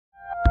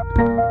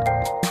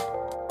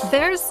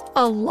There's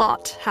a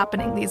lot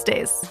happening these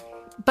days,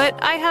 but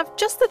I have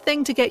just the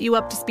thing to get you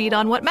up to speed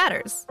on what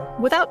matters,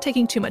 without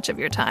taking too much of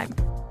your time.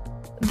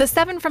 The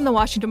 7 from the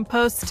Washington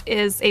Post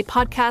is a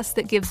podcast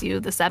that gives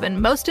you the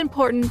 7 most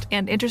important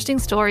and interesting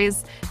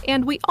stories,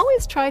 and we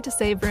always try to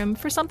save room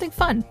for something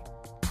fun.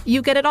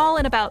 You get it all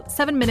in about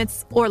 7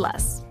 minutes or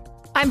less.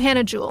 I'm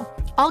Hannah Jewell.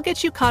 I'll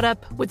get you caught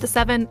up with the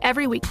 7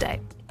 every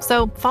weekday.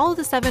 So follow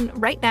the 7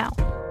 right now.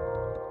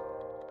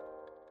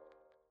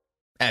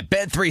 At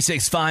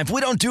Bet365, we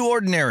don't do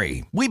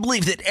ordinary. We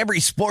believe that every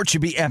sport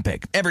should be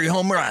epic. Every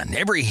home run,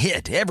 every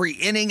hit, every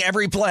inning,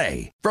 every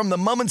play. From the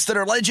moments that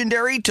are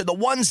legendary to the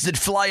ones that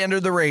fly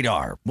under the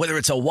radar. Whether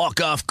it's a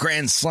walk-off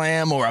grand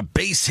slam or a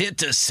base hit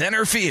to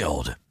center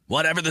field.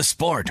 Whatever the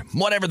sport,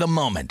 whatever the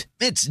moment.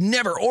 It's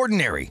never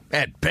ordinary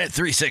at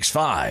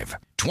Bet365.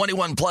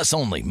 21 plus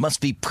only. Must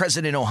be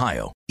present in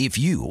Ohio. If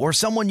you or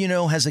someone you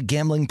know has a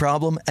gambling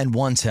problem and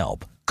wants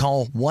help,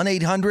 call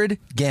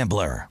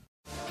 1-800-GAMBLER.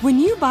 When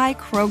you buy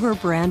Kroger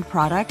brand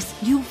products,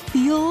 you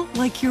feel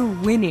like you're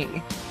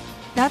winning.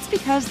 That's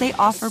because they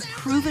offer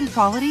proven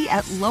quality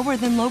at lower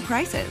than low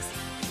prices.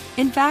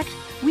 In fact,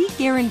 we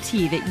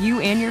guarantee that you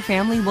and your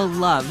family will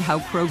love how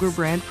Kroger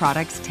brand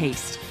products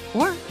taste,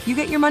 or you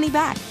get your money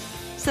back.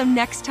 So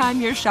next time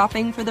you're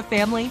shopping for the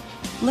family,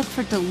 look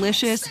for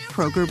delicious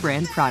Kroger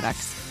brand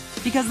products,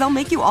 because they'll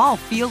make you all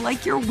feel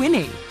like you're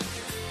winning.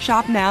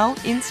 Shop now,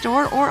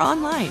 in-store, or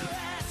online.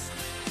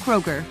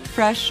 Kroger,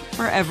 fresh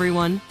for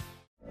everyone.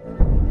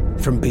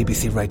 From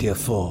BBC Radio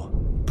 4,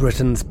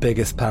 Britain's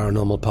biggest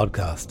paranormal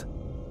podcast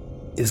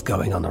is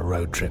going on a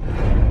road trip.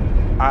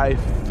 I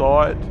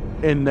thought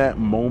in that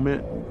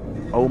moment,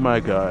 oh my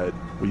God,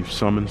 we've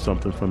summoned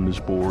something from this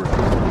board.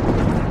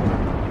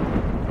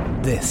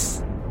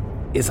 This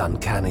is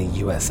Uncanny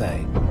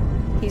USA.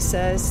 He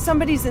says,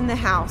 somebody's in the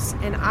house,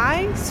 and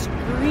I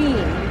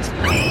screamed.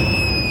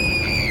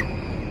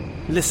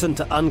 Listen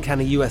to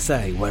Uncanny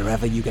USA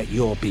wherever you get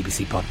your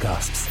BBC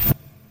podcasts,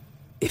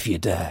 if you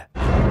dare.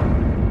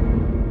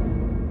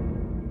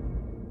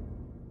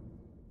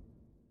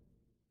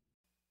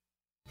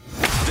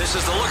 This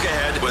is The Look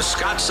Ahead with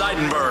Scott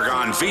Seidenberg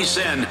on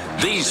VSiN,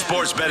 the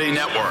Sports Betting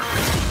Network.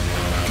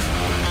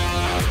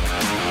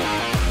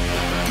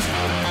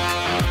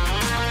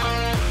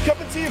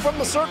 Coming to you from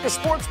the Circus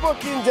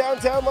Sportsbook in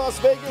downtown Las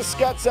Vegas,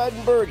 Scott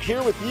Seidenberg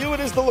here with you. It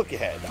is The Look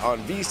Ahead on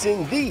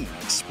VSiN, the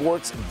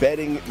Sports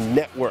Betting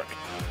Network.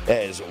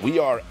 As we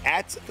are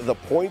at the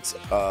point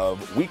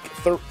of Week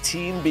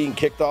 13 being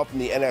kicked off in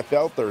the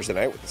NFL Thursday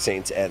night with the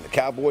Saints and the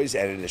Cowboys,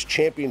 and it is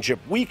championship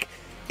week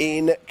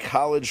in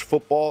college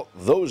football.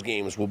 Those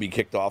games will be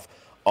kicked off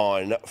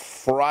on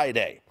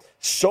Friday.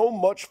 So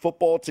much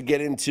football to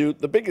get into.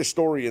 The biggest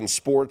story in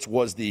sports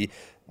was the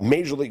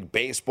Major League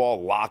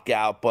Baseball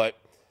lockout, but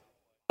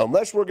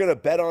unless we're going to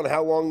bet on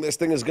how long this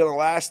thing is going to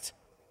last,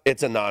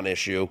 it's a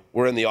non-issue.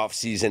 We're in the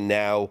offseason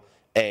now,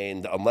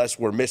 and unless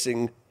we're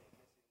missing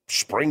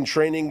spring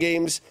training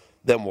games,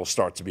 then we'll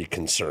start to be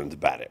concerned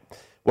about it.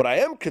 What I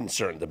am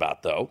concerned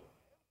about, though,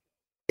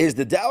 is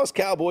the Dallas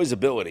Cowboys'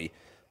 ability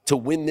to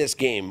win this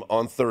game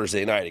on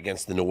Thursday night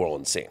against the New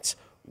Orleans Saints.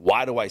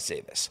 Why do I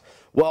say this?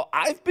 Well,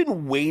 I've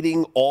been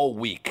waiting all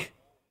week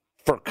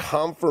for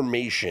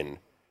confirmation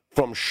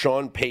from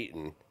Sean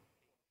Payton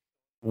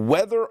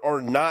whether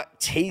or not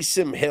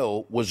Taysom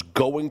Hill was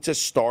going to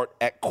start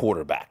at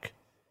quarterback.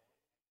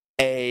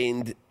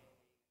 And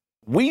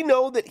we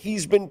know that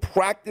he's been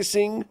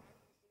practicing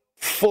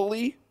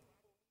fully.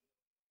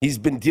 He's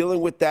been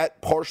dealing with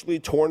that partially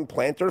torn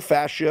plantar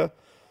fascia.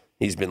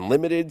 He's been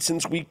limited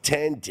since week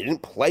 10, didn't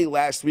play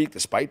last week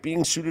despite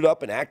being suited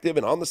up and active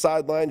and on the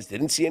sidelines,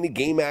 didn't see any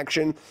game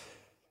action.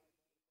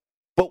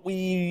 But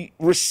we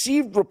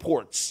received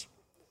reports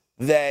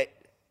that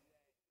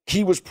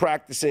he was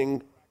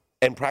practicing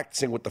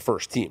with the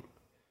first team.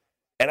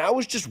 And I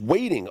was just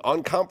waiting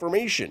on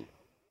confirmation.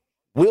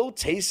 Will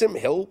Taysom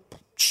Hill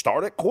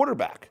start at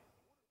quarterback?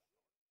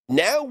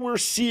 Now we're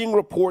seeing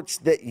reports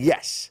that,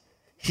 yes,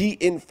 he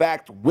in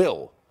fact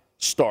will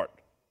start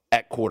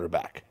at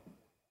quarterback.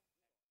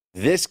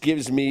 This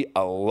gives me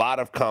a lot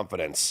of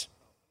confidence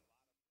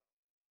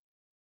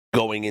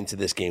going into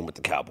this game with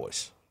the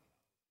Cowboys.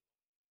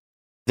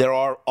 There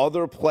are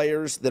other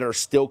players that are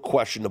still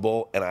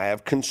questionable, and I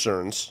have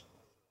concerns.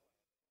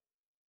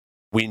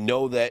 We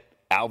know that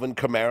Alvin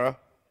Kamara,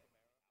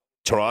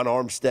 Teron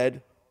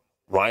Armstead,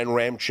 Ryan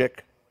Ramczyk,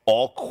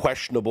 all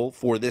questionable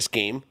for this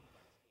game.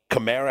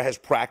 Kamara has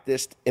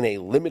practiced in a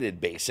limited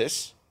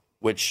basis,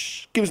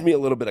 which gives me a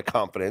little bit of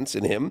confidence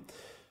in him.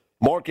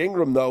 Mark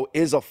Ingram, though,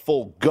 is a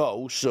full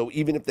go, so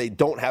even if they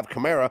don't have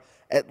Kamara,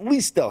 at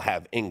least they'll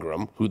have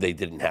Ingram, who they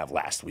didn't have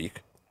last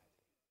week.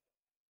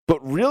 But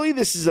really,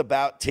 this is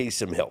about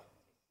Taysom Hill.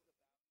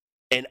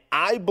 And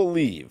I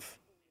believe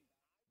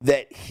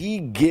that he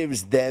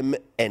gives them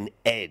an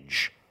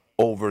edge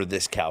over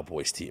this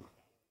Cowboys team.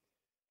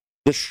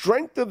 The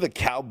strength of the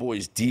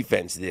Cowboys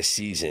defense this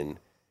season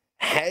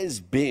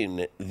has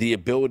been the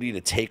ability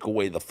to take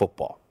away the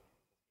football.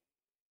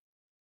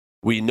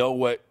 We know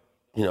what,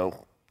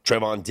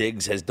 Trevon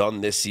Diggs has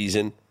done this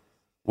season.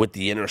 with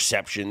the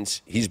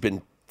interceptions. He's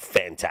been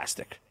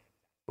fantastic,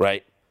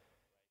 right?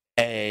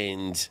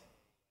 And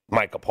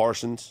Micah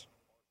Parsons,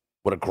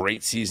 what a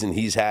great season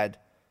he's had.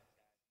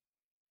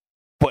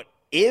 But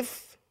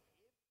if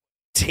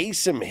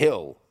Taysom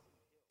Hill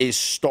is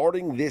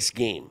starting this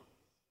game,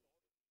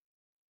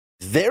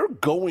 they're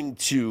going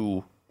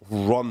to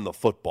run the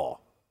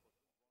football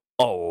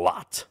a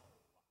lot.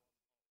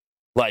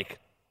 Like,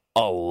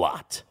 a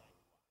lot.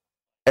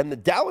 And the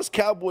Dallas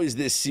Cowboys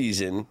this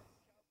season,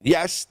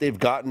 yes, they've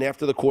gotten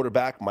after the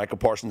quarterback. Micah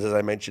Parsons, as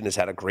I mentioned, has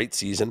had a great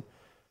season.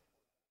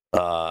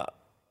 But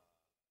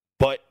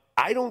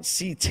I don't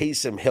see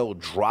Taysom Hill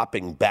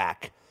dropping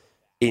back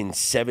in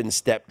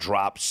 7-step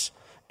drops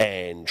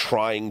and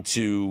trying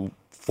to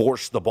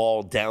force the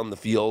ball down the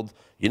field.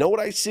 You know what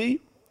I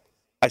see?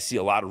 I see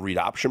a lot of read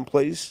option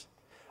plays.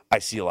 I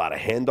see a lot of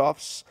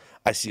handoffs.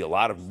 I see a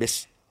lot of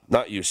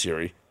not you,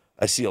 Siri.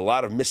 I see a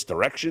lot of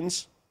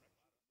misdirections.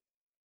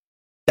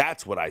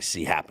 That's what I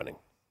see happening.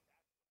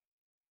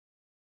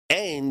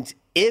 And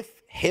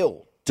if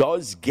Hill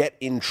does get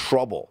in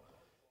trouble,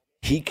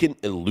 he can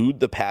elude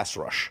the pass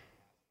rush,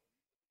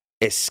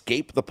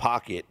 escape the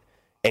pocket,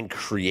 and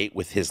create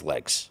with his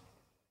legs.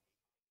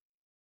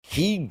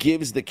 He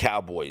gives the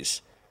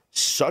Cowboys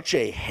such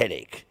a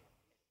headache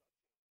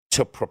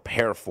to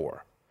prepare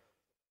for.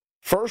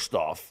 First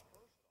off,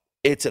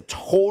 it's a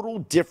total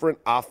different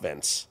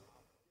offense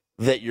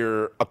that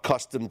you're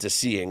accustomed to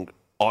seeing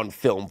on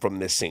film from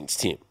this Saints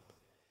team.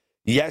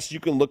 Yes, you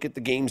can look at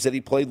the games that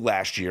he played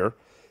last year.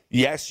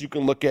 Yes, you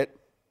can look at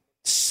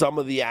some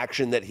of the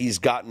action that he's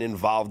gotten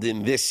involved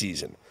in this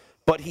season.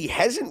 But he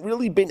hasn't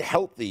really been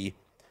healthy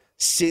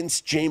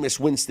since Jameis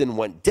Winston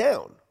went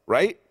down,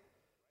 right?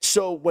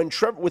 So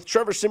with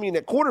Trevor Siemian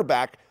at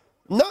quarterback,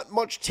 not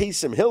much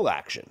Taysom Hill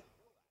action.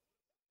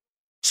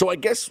 So I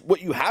guess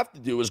what you have to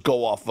do is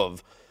go off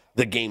of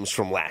the games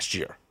from last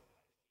year.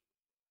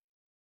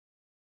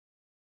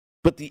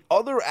 But the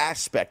other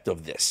aspect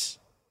of this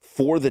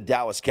for the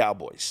Dallas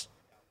Cowboys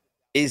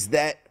is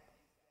that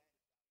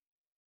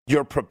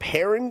you're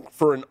preparing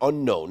for an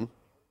unknown.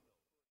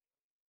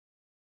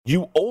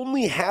 You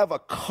only have a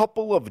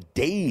couple of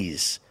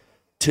days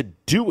to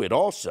do it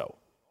also.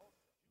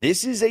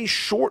 This is a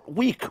short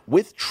week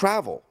with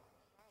travel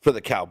for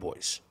the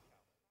Cowboys.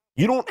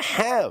 You don't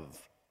have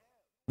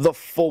the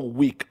full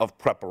week of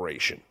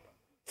preparation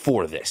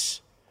for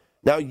this.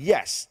 Now,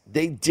 yes,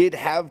 they did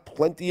have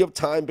plenty of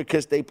time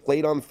because they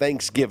played on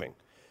Thanksgiving.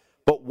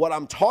 But what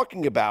I'm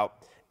talking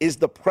about is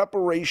the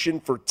preparation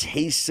for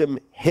Taysom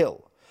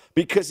Hill,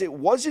 because it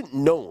wasn't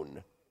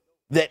known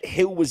that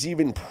Hill was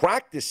even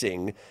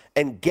practicing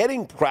and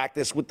getting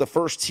practice with the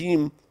first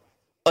team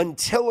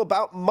until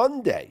about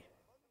Monday.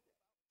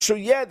 So,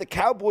 yeah, the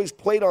Cowboys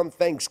played on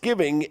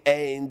Thanksgiving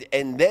and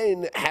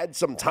then had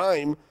some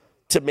time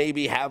to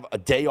maybe have a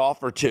day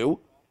off or two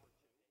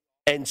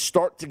and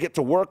start to get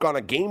to work on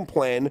a game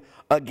plan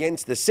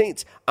against the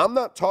Saints. I'm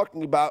not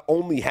talking about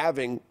only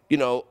having,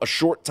 a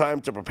short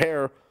time to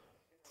prepare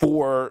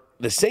for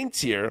the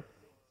Saints here.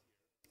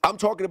 I'm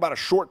talking about a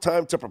short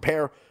time to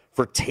prepare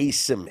for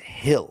Taysom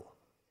Hill.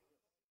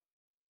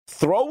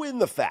 Throw in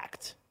the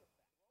fact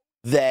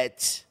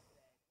that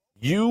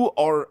you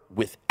are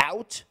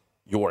without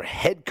your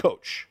head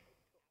coach,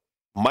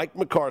 Mike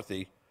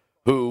McCarthy,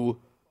 who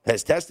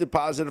has tested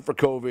positive for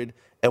COVID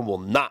and will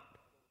not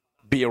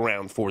be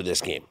around for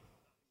this game.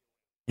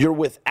 You're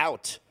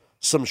without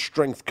some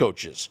strength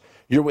coaches.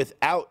 You're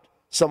without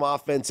some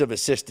offensive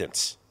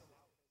assistants.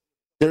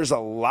 There's a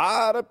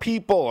lot of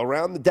people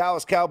around the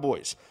Dallas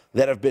Cowboys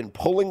that have been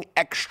pulling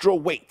extra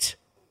weight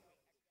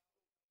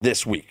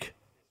this week.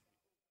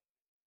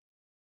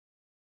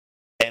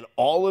 And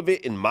all of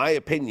it, in my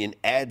opinion,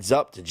 adds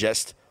up to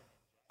just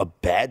a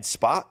bad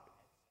spot.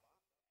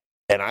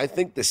 And I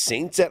think the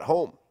Saints at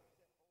home,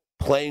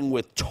 playing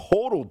with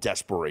total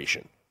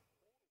desperation,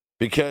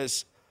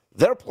 because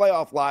their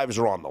playoff lives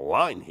are on the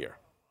line here.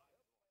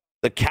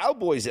 The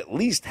Cowboys at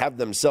least have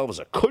themselves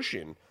a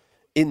cushion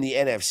in the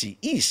NFC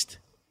East.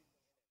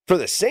 For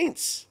the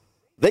Saints,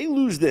 they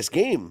lose this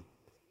game,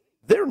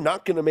 they're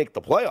not going to make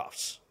the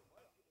playoffs.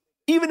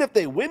 Even if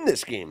they win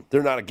this game,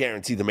 they're not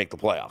guaranteed to make the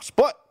playoffs.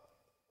 But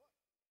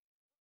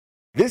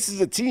this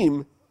is a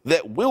team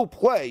that will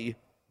play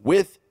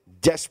with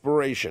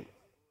desperation.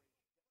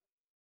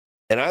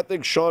 And I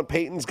think Sean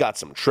Payton's got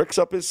some tricks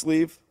up his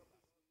sleeve.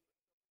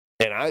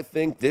 And I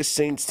think this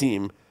Saints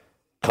team,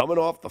 coming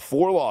off the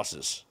 4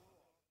 losses,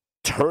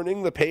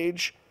 turning the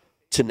page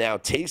to now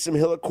Taysom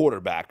Hill at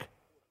quarterback,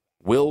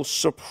 will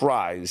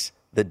surprise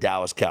the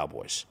Dallas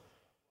Cowboys.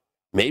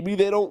 Maybe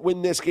they don't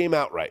win this game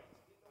outright.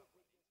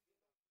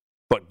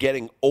 But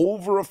getting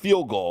over a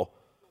field goal,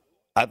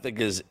 I think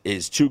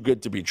is too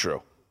good to be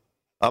true.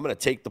 I'm going to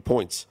take the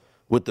points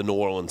with the New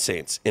Orleans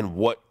Saints in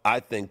what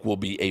I think will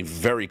be a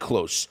very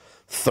close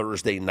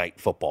Thursday night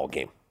football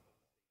game.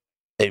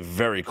 A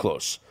very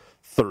close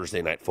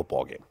Thursday night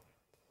football game.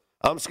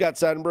 I'm Scott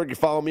Seidenberg. You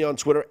follow me on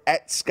Twitter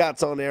at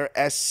ScottsOnAir,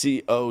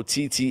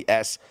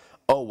 ScottsOnAir.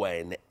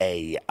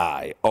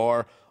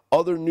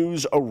 Other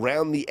news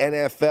around the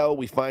NFL,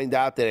 we find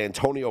out that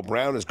Antonio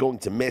Brown is going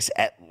to miss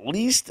at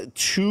least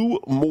 2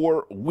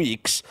 more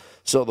weeks.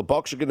 So the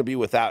Bucs are going to be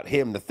without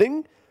him. The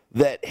thing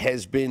that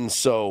has been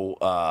so,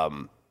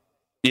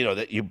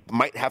 that you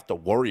might have to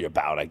worry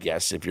about, I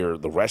guess, if you're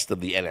the rest of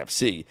the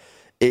NFC,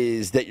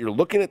 is that you're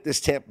looking at this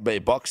Tampa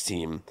Bay Bucs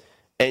team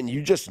and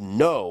you just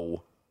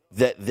know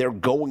that they're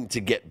going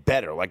to get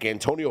better. Like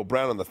Antonio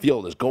Brown on the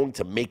field is going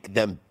to make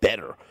them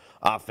better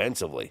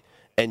offensively.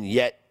 And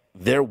yet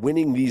they're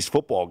winning these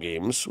football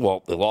games.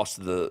 Well, they lost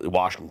to the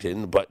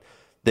Washington, but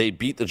they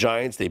beat the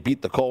Giants. They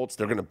beat the Colts.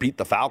 They're going to beat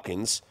the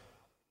Falcons.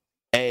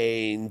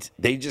 And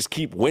they just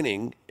keep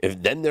winning.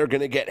 Then they're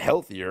going to get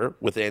healthier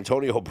with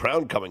Antonio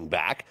Brown coming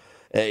back.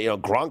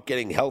 Gronk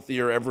getting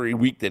healthier every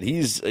week that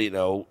he's,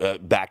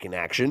 back in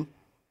action.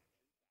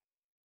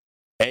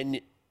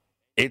 And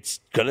it's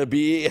going to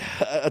be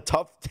a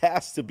tough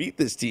task to beat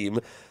this team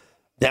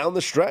down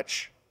the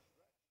stretch.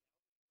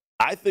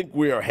 I think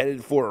we are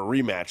headed for a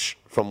rematch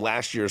from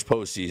last year's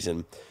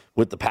postseason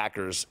with the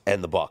Packers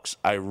and the Bucs.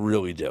 I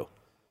really do.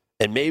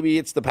 And maybe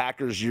it's the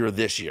Packers' year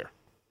this year.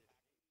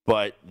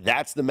 But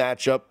that's the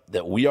matchup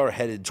that we are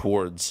headed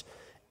towards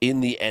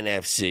in the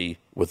NFC.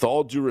 With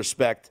all due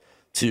respect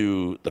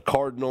to the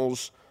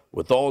Cardinals,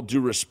 with all due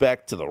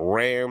respect to the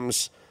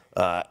Rams,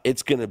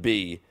 it's going to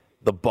be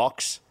the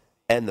Bucs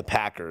and the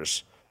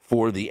Packers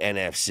for the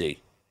NFC.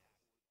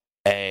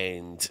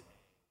 And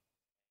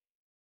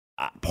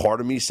part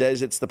of me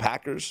says it's the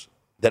Packers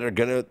that are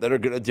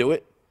gonna do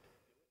it,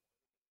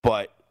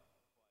 but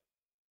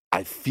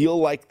I feel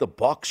like the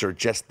Bucs are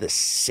just the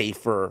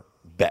safer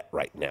bet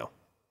right now.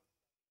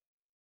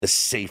 The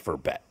safer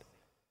bet.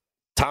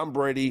 Tom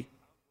Brady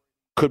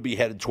could be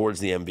headed towards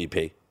the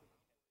MVP.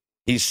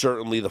 He's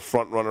certainly the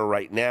front runner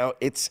right now.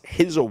 It's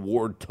his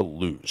award to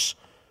lose,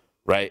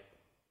 right?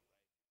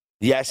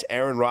 Yes,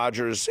 Aaron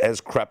Rodgers has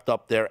crept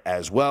up there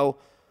as well.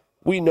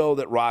 We know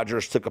that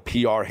Rodgers took a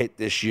PR hit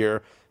this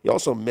year. He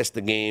also missed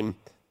the game,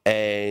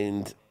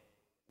 and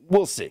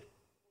we'll see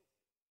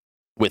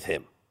with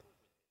him.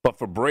 But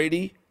for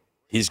Brady,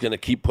 he's going to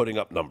keep putting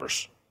up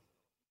numbers.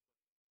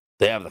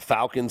 They have the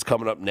Falcons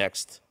coming up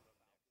next.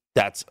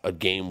 That's a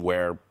game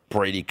where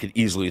Brady could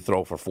easily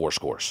throw for 4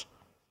 scores.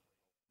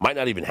 Might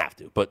not even have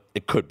to, but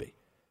it could be.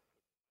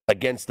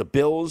 Against the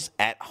Bills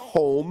at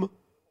home,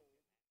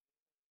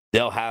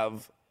 they'll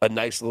have a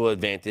nice little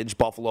advantage.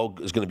 Buffalo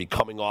is going to be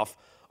coming off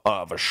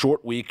of a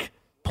short week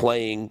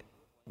playing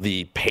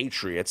the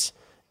Patriots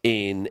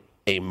in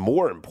a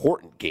more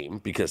important game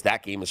because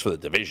that game is for the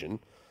division.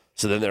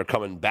 So then they're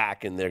coming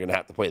back and they're going to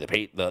have to play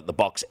the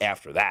Bucs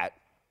after that.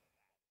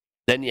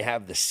 Then you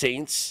have the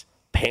Saints,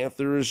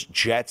 Panthers,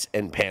 Jets,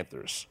 and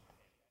Panthers.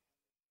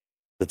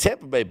 The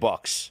Tampa Bay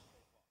Bucs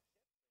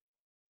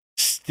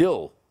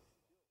still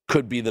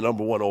could be the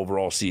number 1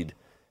 overall seed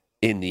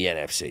in the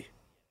NFC.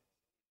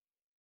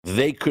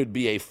 They could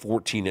be a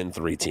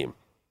 14-3 team.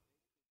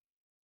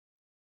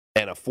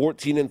 And a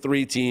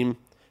 14-3 team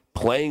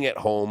playing at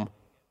home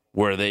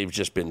where they've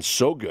just been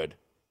so good,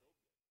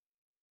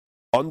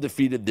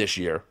 undefeated this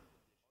year.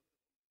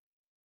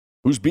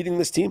 Who's beating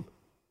this team?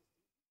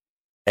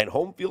 And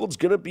home field's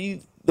going to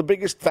be the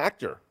biggest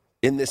factor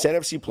in this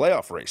NFC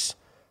playoff race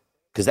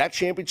because that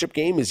championship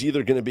game is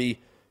either going to be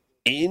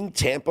in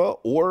Tampa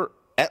or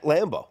at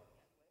Lambeau.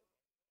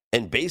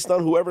 And based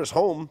on whoever's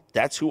home,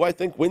 that's who I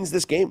think wins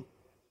this game.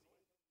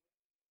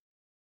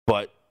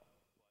 But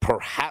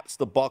perhaps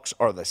the Bucs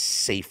are the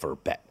safer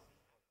bet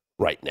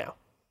right now.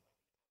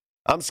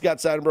 I'm Scott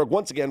Seidenberg.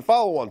 Once again,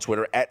 follow on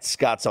Twitter at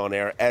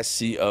ScottsOnAir,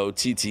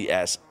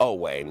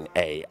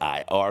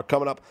 ScottsOnAir.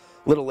 Coming up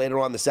a little later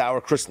on this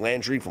hour, Chris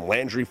Landry from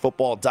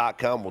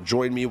LandryFootball.com will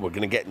join me. We're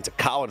going to get into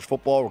college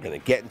football. We're going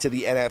to get into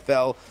the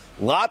NFL.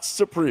 Lots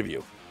to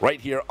preview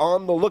right here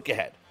on The Look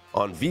Ahead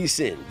on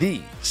VSiN,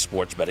 the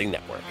Sports Betting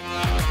Network.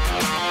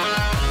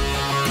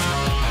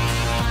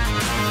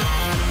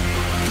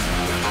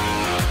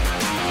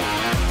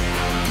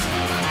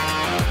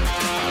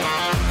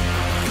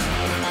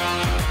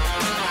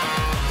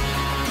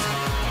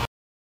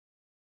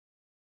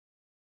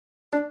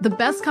 The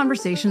best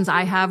conversations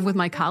I have with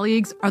my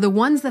colleagues are the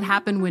ones that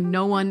happen when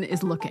no one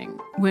is looking,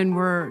 when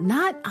we're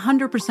not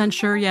 100%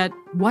 sure yet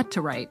what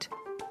to write.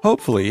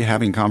 Hopefully,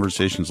 having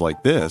conversations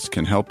like this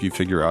can help you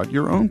figure out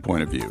your own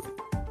point of view.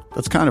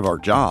 That's kind of our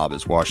job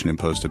as Washington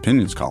Post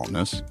opinions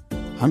columnists.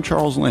 I'm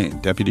Charles Lane,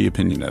 Deputy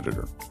Opinion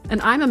Editor.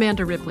 And I'm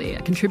Amanda Ripley,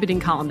 a contributing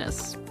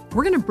columnist.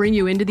 We're going to bring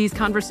you into these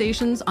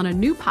conversations on a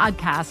new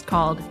podcast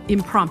called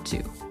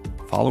Impromptu.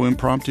 Follow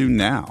Impromptu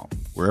now,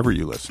 wherever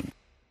you listen.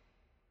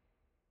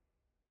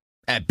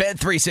 At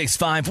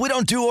Bet365, we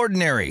don't do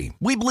ordinary.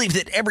 We believe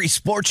that every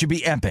sport should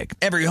be epic.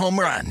 Every home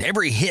run,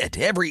 every hit,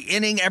 every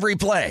inning, every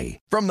play.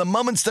 From the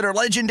moments that are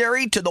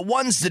legendary to the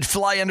ones that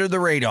fly under the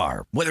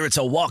radar. Whether it's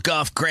a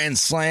walk-off grand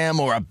slam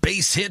or a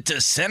base hit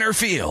to center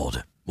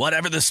field.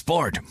 Whatever the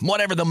sport,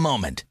 whatever the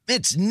moment.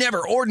 It's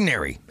never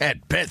ordinary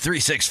at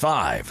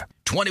Bet365.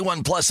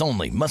 21 plus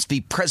only. Must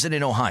be present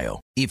in Ohio.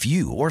 If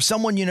you or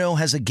someone you know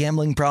has a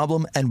gambling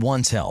problem and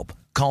wants help,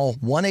 call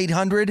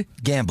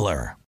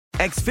 1-800-GAMBLER.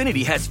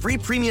 Xfinity has free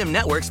premium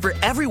networks for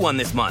everyone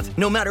this month,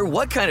 no matter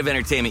what kind of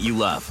entertainment you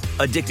love.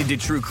 Addicted to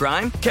true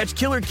crime? Catch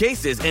killer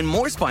cases and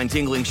more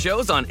spine-tingling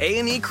shows on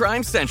A&E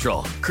Crime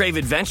Central. Crave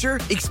adventure?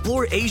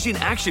 Explore Asian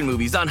action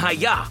movies on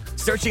Hi-Ya.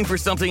 Searching for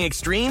something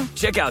extreme?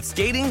 Check out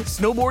skating,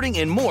 snowboarding,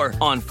 and more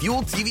on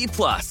Fuel TV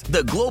Plus,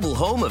 the global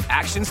home of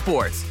action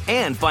sports.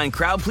 And find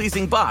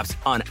crowd-pleasing bops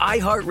on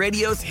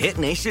iHeartRadio's Hit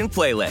Nation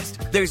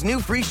playlist. There's new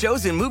free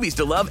shows and movies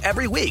to love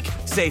every week.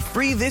 Say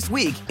free this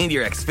week in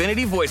your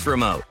Xfinity voice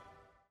remote.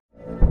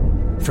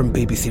 From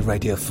BBC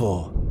Radio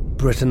 4,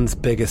 Britain's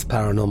biggest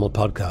paranormal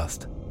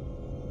podcast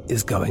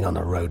is going on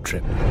a road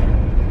trip.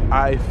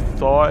 I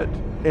thought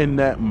in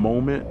that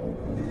moment,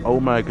 oh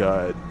my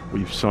God,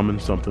 we've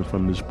summoned something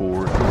from this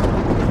board.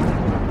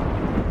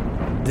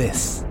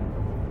 This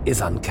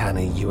is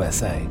Uncanny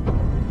USA.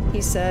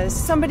 He says,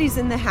 somebody's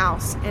in the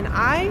house, and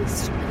I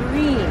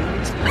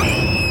screamed.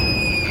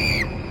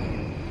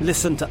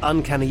 Listen to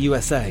Uncanny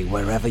USA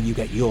wherever you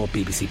get your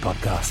BBC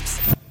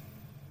podcasts,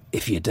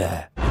 if you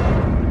dare.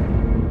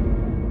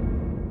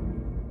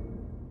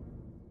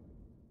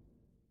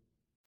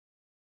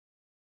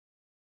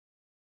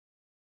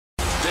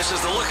 This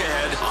is the look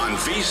ahead on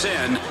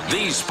VSiN,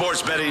 the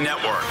Sports Betting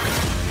Network.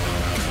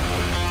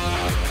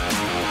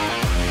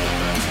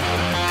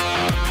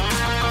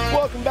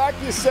 Welcome back.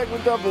 This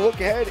segment of The Look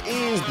Ahead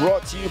is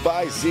brought to you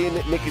by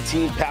Zyn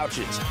Nicotine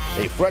Pouches,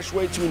 a fresh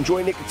way to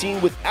enjoy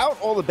nicotine without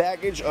all the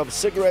baggage of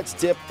cigarettes,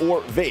 dip, or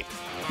vape.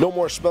 No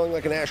more smelling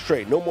like an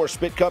ashtray, no more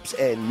spit cups,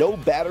 and no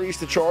batteries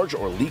to charge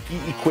or leaky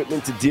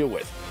equipment to deal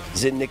with.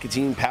 Zyn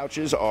Nicotine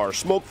Pouches are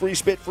smoke-free,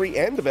 spit-free,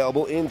 and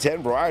available in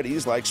 10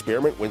 varieties like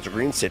spearmint,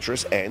 wintergreen,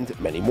 citrus, and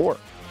many more.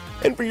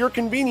 And for your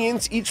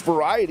convenience, each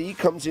variety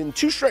comes in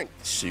 2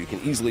 strengths, so you can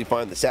easily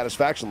find the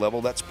satisfaction level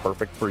that's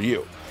perfect for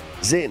you.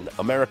 Zyn,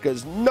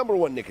 America's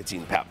 #1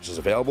 nicotine pouch, is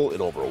available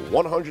in over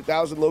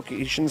 100,000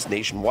 locations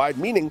nationwide,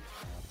 meaning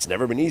it's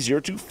never been easier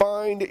to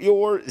find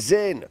your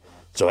Zyn.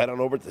 So head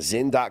on over to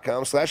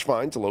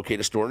zyn.com/find to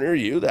locate a store near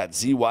you.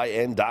 That's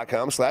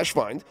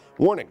zyn.com/find.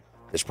 Warning,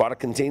 this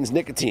product contains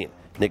nicotine.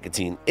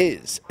 Nicotine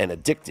is an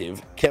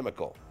addictive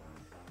chemical.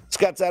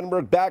 Scott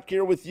Seidenberg back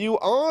here with you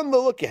on The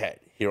Look Ahead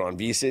here on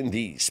VSiN,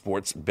 the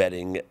Sports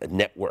Betting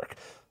Network.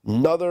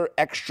 Another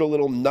extra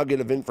little nugget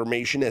of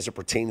information as it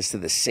pertains to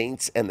the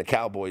Saints and the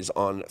Cowboys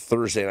on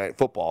Thursday Night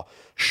Football.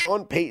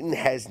 Sean Payton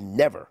has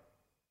never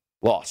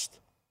lost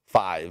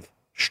 5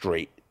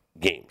 straight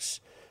games.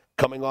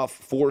 Coming off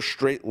 4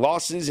 straight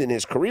losses in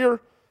his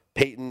career,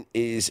 Payton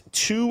is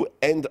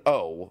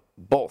 2-0,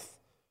 both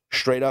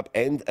straight up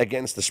and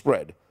against the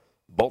spread,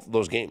 both of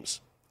those games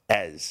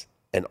as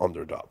an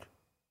underdog.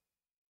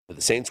 Did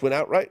the Saints win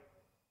outright?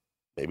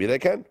 Maybe they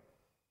can,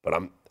 but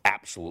I'm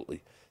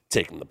absolutely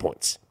taking the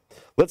points.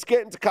 Let's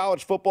get into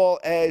college football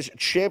as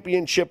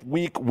championship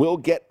week will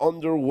get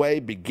underway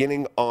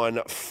beginning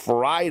on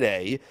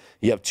Friday.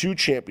 You have 2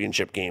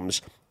 championship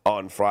games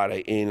on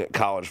Friday in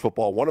college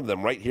football. One of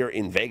them right here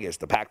in Vegas,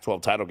 the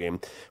Pac-12 title game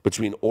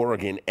between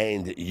Oregon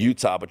and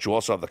Utah. But you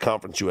also have the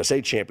Conference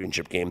USA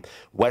championship game,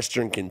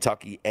 Western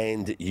Kentucky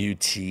and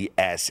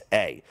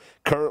UTSA.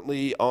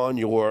 Currently on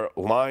your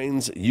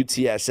lines,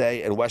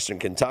 UTSA and Western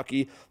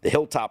Kentucky, the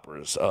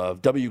Hilltoppers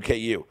of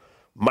WKU,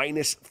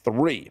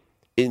 -3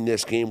 in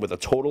this game with a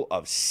total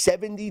of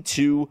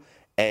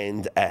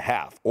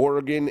 72.5.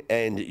 Oregon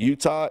and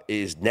Utah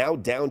is now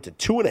down to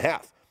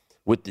 2.5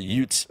 with the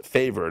Utes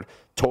favored,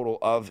 total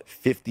of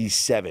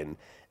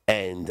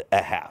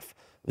 57.5.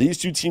 These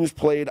 2 teams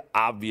played,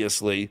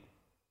 obviously,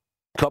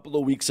 a couple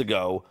of weeks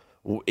ago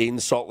in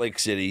Salt Lake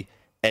City,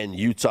 and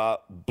Utah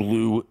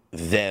blew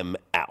them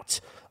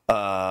out.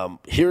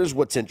 Here's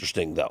what's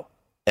interesting, though,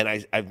 and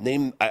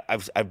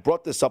I've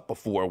brought this up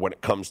before when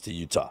it comes to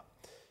Utah.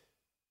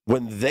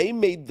 When they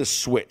made the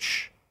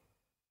switch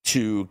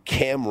to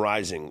Cam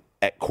Rising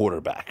at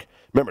quarterback,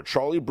 remember,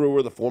 Charlie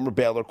Brewer, the former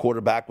Baylor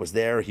quarterback, was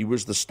there. He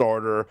was the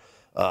starter.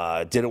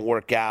 Didn't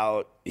work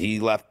out. He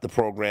left the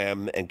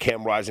program, and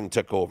Cam Rising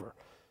took over.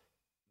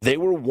 They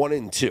were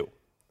 1-2,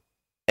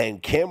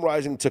 and Cam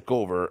Rising took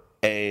over,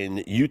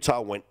 and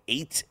Utah went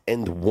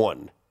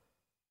 8-1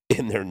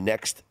 in their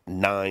next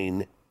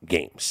 9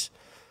 games.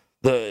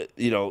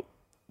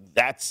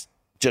 That's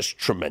just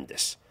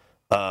tremendous.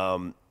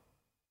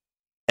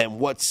 And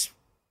what's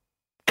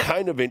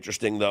kind of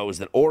interesting, though, is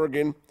that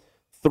Oregon,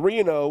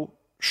 3-0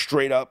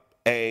 straight up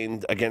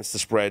and against the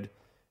spread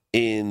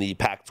in the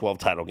Pac-12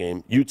 title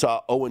game.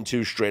 Utah,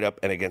 0-2 straight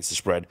up and against the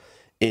spread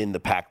in the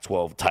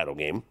Pac-12 title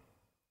game.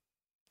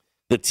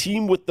 The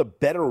team with the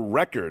better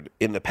record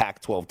in the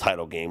Pac-12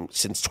 title game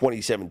since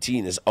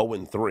 2017 is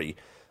 0-3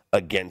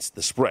 against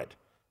the spread.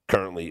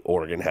 Currently,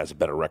 Oregon has a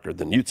better record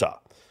than Utah.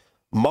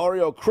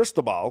 Mario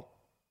Cristobal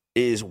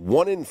is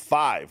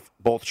 1-5,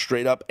 both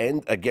straight up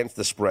and against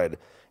the spread,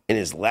 in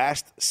his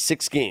last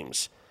 6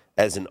 games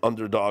as an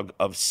underdog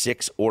of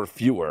 6 or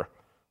fewer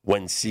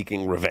when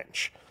seeking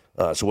revenge.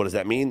 So what does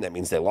that mean? That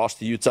means they lost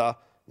to Utah.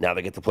 Now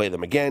they get to play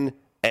them again,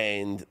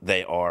 and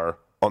they are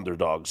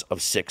underdogs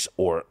of 6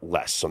 or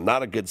less. So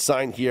not a good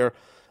sign here.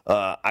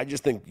 I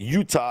just think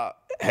Utah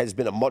has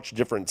been a much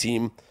different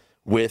team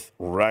with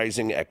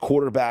rising at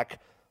quarterback.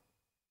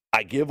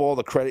 I give all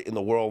the credit in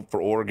the world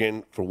for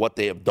Oregon for what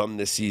they have done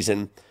this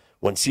season.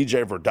 When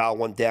C.J. Verdal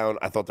went down,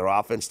 I thought their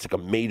offense took a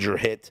major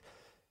hit.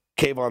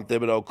 Kayvon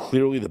Thibodeau,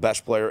 clearly the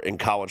best player in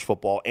college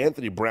football.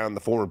 Anthony Brown, the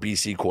former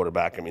BC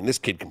quarterback. I mean, this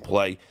kid can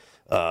play.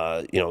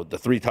 The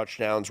 3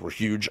 touchdowns were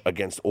huge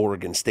against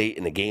Oregon State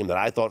in a game that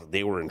I thought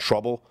they were in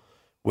trouble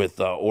with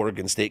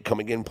Oregon State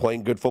coming in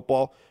playing good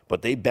football.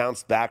 But they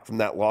bounced back from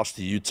that loss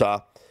to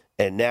Utah.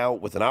 And now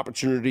with an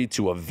opportunity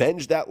to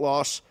avenge that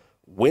loss,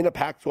 win a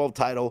Pac-12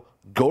 title,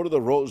 go to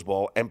the Rose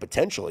Bowl, and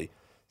potentially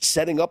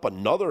setting up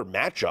another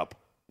matchup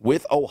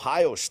with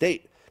Ohio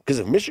State. Because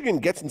if Michigan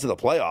gets into the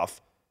playoff,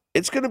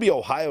 it's going to be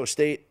Ohio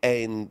State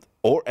and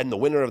the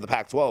winner of the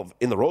Pac-12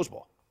 in the Rose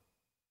Bowl.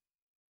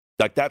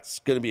 Like, that's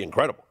going to be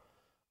incredible.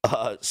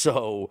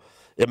 So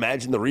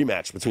imagine the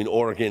rematch between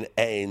Oregon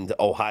and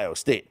Ohio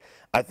State.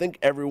 I think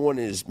everyone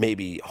is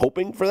maybe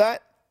hoping for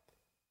that,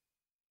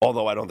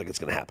 although I don't think it's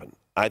going to happen.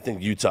 I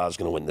think Utah is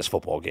going to win this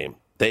football game.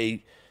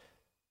 They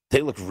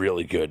look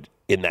really good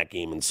in that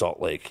game in Salt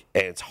Lake,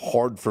 and it's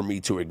hard for me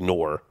to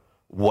ignore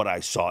what I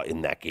saw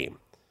in that game.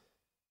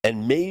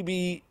 And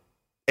maybe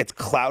it's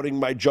clouding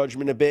my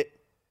judgment a bit,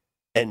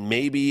 and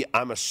maybe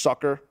I'm a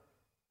sucker,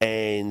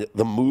 and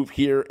the move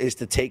here is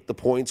to take the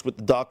points with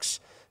the Ducks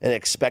and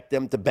expect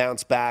them to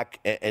bounce back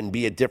and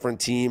be a different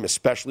team,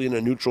 especially in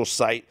a neutral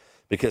site,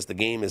 because the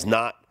game is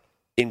not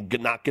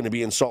going to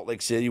be in Salt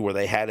Lake City where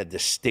they had a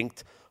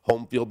distinct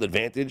home field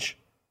advantage.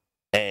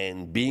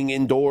 And being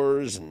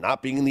indoors and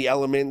not being in the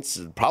elements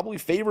probably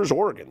favors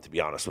Oregon, to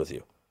be honest with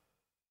you.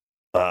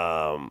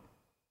 But,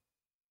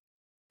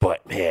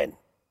 man,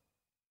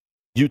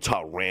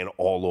 Utah ran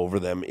all over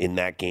them in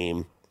that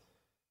game.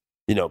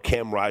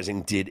 Cam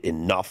Rising did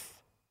enough.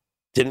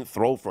 Didn't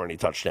throw for any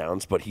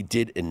touchdowns, but he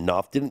did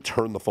enough. Didn't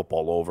turn the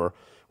football over,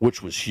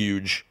 which was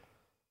huge.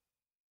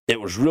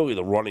 It was really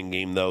the running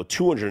game, though.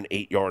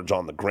 208 yards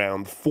on the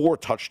ground, 4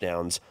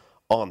 touchdowns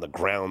on the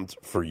ground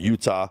for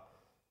Utah.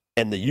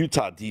 And the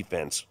Utah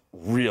defense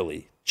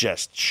really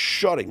just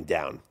shutting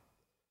down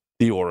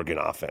the Oregon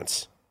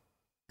offense.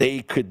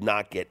 They could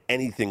not get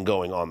anything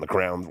going on the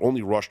ground,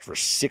 only rushed for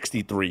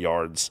 63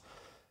 yards.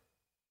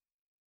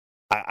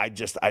 I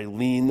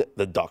lean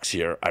the Ducks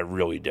here. I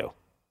really do.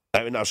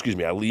 I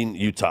lean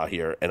Utah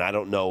here, and I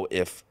don't know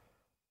if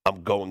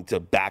I'm going to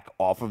back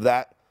off of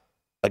that.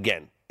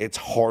 Again, it's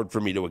hard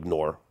for me to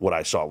ignore what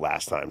I saw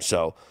last time.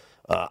 So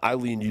I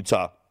lean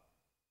Utah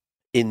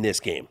in this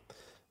game.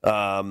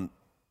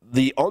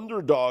 The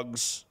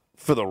underdogs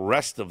for the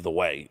rest of the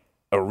way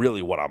are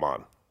really what I'm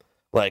on.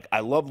 Like, I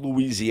love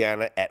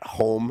Louisiana at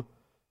home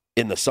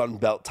in the Sun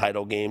Belt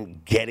title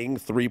game, getting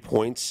 3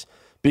 points,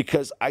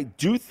 because I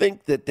do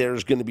think that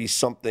there's going to be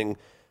something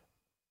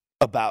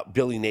about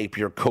Billy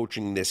Napier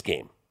coaching this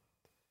game.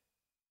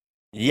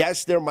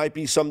 Yes, there might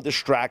be some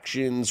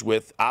distractions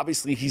with,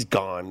 obviously he's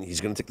gone.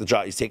 He's going to take the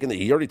job.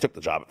 He already took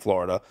the job at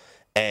Florida,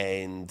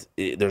 and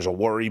there's a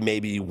worry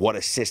maybe what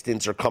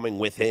assistants are coming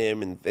with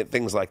him and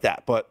things like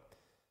that. But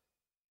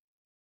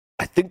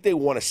I think they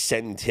want to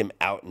send him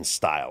out in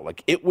style.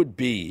 Like, it would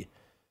be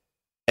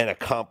an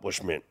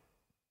accomplishment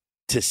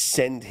to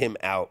send him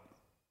out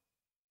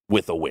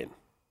with a win.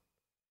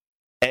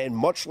 And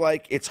much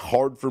like it's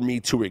hard for me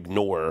to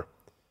ignore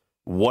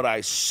what I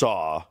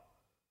saw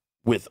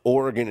with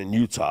Oregon and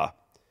Utah,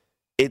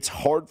 it's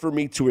hard for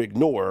me to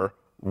ignore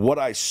what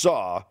I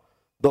saw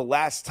the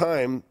last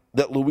time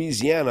that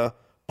Louisiana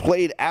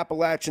played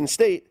Appalachian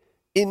State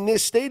in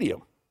this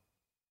stadium.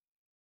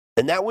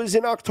 And that was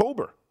in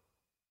October,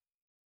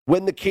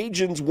 when the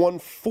Cajuns won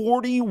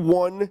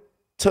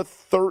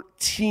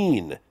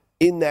 41-13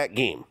 in that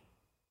game.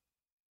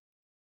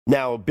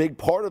 Now, a big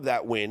part of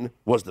that win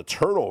was the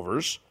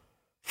turnovers.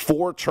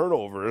 4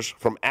 turnovers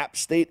from App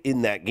State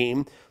in that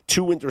game.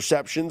 2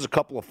 interceptions, a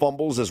couple of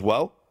fumbles as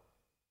well.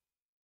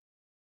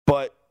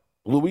 But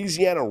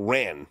Louisiana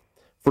ran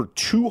for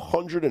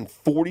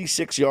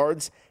 246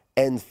 yards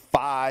and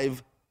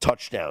 5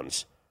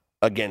 touchdowns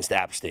against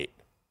App State.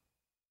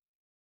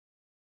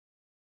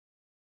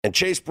 And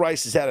Chase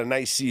Bryce has had a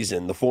nice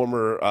season. The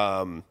former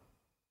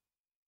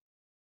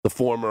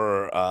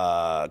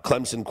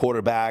Clemson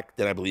quarterback.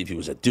 Then I believe he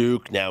was at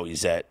Duke. Now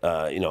he's at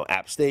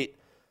App State.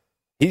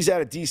 He's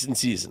had a decent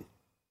season.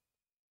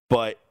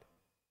 But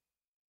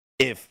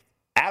if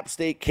App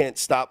State can't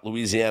stop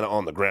Louisiana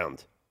on the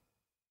ground,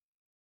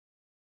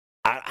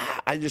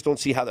 I just don't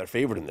see how they're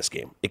favored in this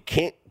game. It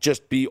can't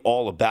just be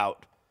all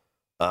about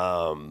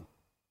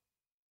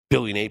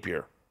Billy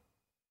Napier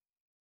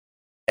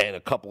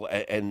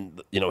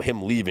and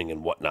him leaving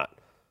and whatnot.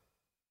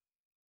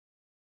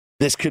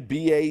 This could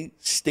be a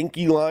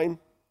stinky line,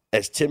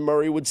 as Tim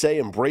Murray would say,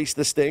 embrace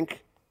the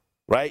stink,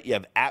 right? You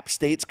have App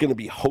State's going to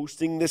be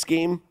hosting this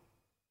game.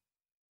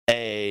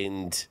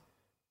 And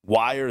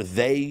why are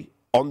they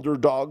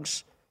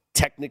underdogs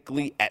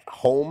technically at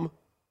home?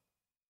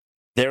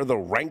 They're the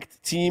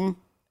ranked team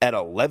at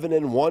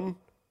 11-1.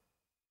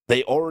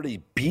 They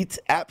already beat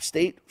App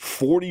State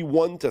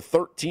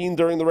 41-13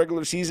 during the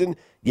regular season,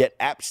 yet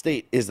App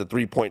State is the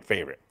 3-point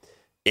favorite.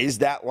 Is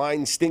that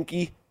line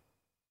stinky?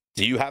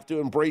 Do you have to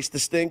embrace the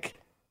stink?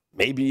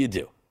 Maybe you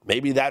do.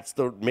 Maybe that's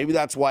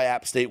why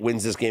App State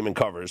wins this game and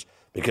covers,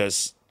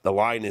 because the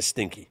line is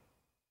stinky.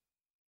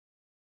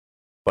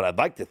 But I'd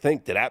like to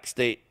think that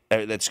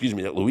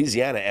that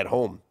Louisiana at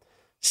home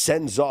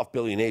sends off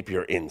Billy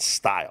Napier in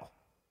style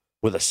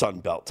with a Sun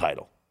Belt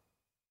title.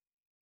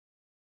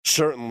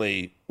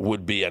 Certainly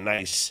would be a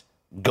nice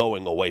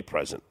going away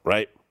present,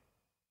 right?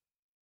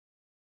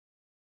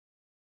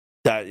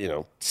 That,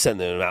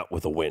 sending him out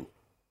with a win.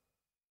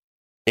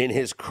 In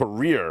his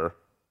career,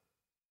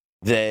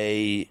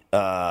 they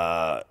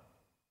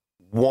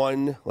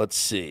won, let's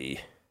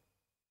see.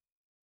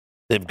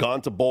 They've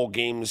gone to bowl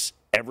games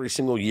every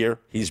single year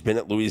he's been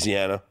at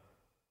Louisiana.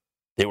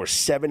 They were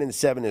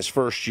 7-7 his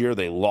first year.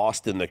 They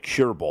lost in the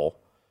Cure Bowl.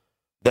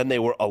 Then they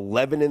were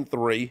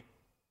 11-3,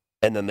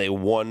 and then they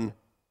won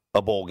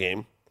a bowl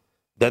game.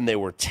 Then they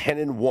were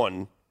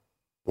 10-1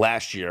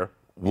 last year,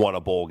 won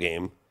a bowl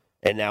game,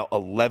 and now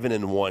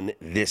 11-1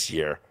 this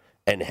year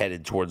and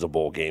headed towards a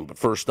bowl game. But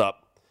first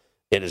up,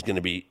 it is going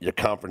to be your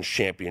conference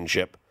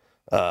championship,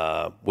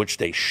 which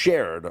they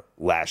shared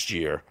last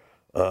year.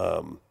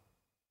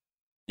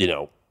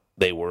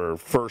 They were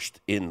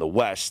first in the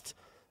West,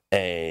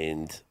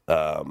 and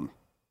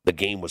the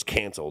game was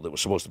canceled. It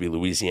was supposed to be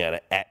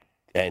Louisiana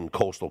and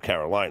Coastal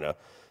Carolina.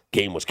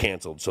 Game was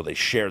canceled, so they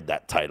shared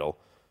that title.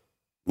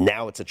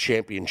 Now it's a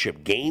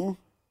championship game.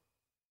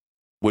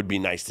 Would be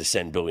nice to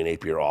send Billy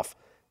Napier off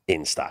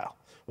in style.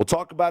 We'll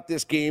talk about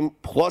this game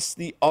plus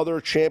the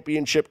other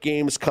championship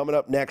games coming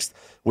up next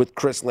with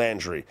Chris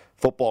Landry,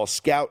 football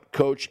scout,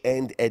 coach,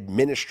 and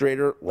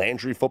administrator.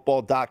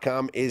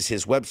 LandryFootball.com is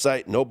his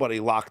website. Nobody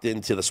locked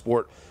into the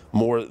sport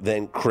more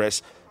than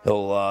Chris.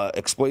 He'll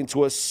explain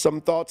to us some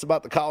thoughts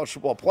about the college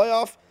football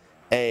playoff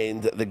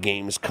and the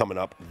games coming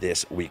up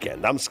this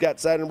weekend. I'm Scott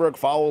Seidenberg.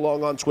 Follow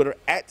along on Twitter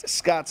at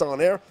Scott's On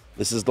Air.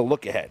 This is The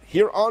Look Ahead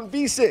here on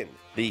VSiN,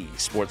 the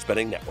Sports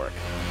Betting Network.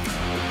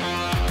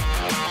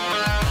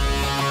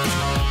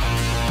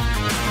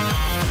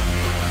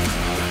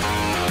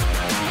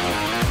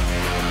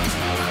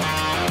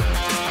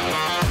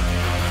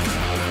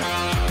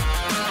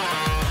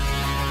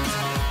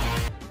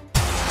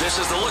 This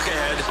is The Look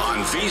Ahead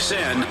on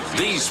VSiN,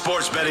 the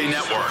Sports Betting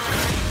Network.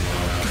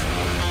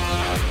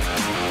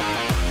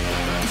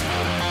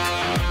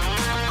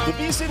 The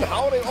VSiN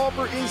holiday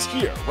offer is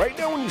here. Right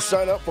now, when you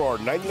sign up for our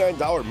 $99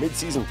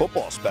 midseason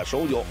football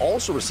special, you'll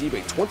also receive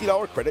a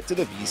 $20 credit to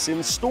the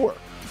VSiN store.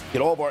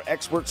 Get all of our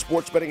expert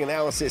sports betting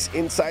analysis,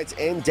 insights,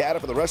 and data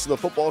for the rest of the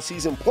football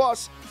season,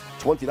 plus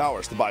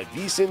 $20 to buy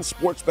VSiN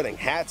sports betting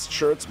hats,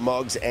 shirts,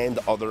 mugs, and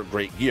other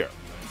great gear.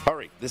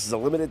 Hurry, this is a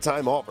limited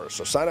time offer,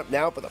 so sign up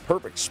now for the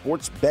perfect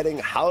sports betting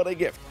holiday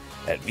gift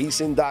at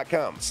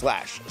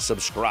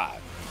vsin.com/subscribe.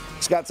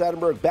 Scott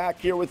Seidenberg back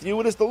here with you.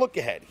 It is The Look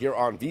Ahead here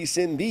on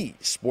VSiN, the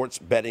Sports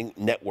Betting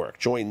Network.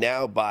 Joined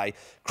now by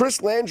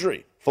Chris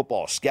Landry,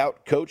 football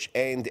scout, coach,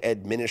 and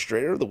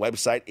administrator. The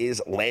website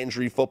is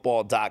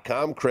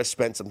LandryFootball.com. Chris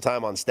spent some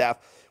time on staff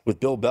with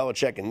Bill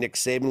Belichick and Nick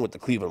Saban with the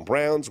Cleveland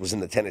Browns, was in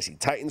the Tennessee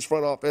Titans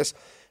front office,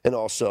 and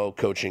also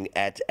coaching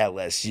at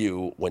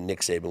LSU when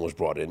Nick Saban was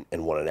brought in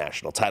and won a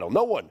national title.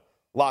 No one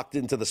locked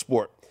into the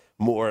sport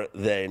more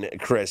than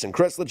Chris. And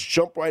Chris, let's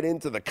jump right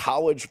into the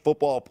college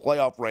football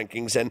playoff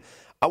rankings. And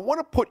I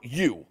want to put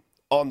you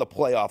on the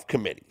playoff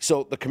committee.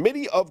 So the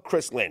committee of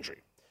Chris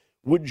Landry,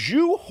 would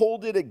you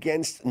hold it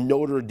against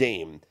Notre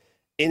Dame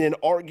in an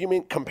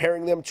argument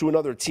comparing them to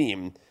another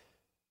team?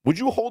 Would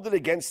you hold it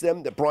against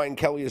them that Brian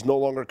Kelly is no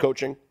longer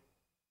coaching?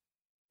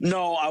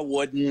 No, I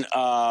wouldn't.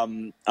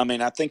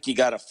 I think you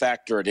got to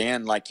factor it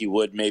in like you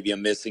would maybe a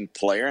missing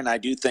player. And I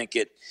do think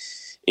it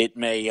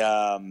may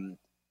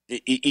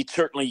it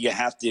certainly you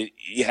have to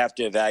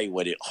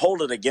evaluate it.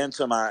 Hold it against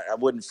them. I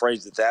wouldn't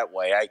phrase it that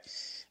way.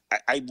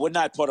 I would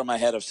not put them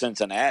ahead of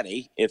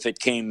Cincinnati if it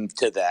came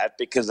to that,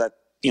 because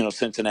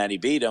Cincinnati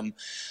beat them.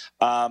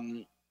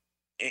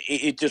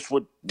 It just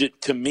would,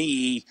 to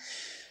me.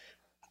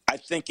 I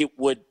think it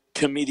would.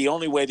 To me, the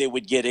only way they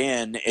would get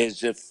in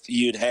is if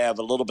you'd have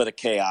a little bit of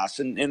chaos,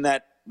 and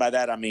by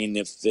that I mean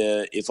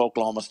if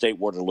Oklahoma State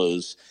were to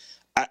lose.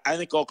 I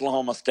think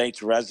Oklahoma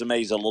State's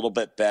resume is a little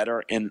bit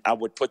better, and I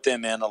would put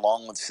them in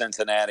along with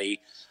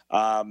Cincinnati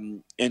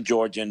and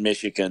Georgia and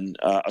Michigan,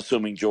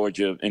 assuming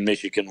Georgia and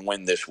Michigan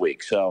win this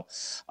week. So,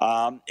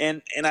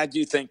 and I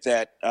do think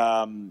that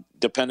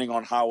depending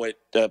on how it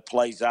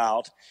plays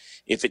out,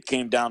 if it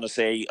came down to,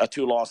 say, a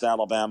 2-loss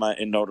Alabama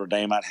and Notre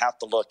Dame, I'd have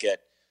to look at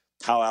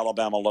how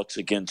Alabama looks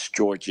against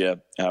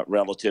Georgia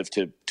relative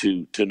to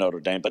Notre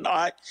Dame. But no,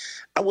 I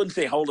wouldn't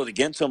say hold it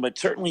against them, but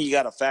certainly you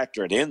got to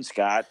factor it in,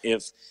 Scott,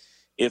 if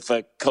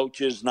a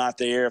coach is not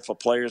there, if a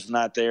player's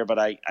not there. But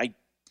I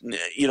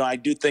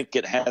do think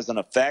it has an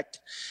effect,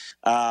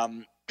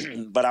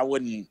 but I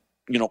wouldn't,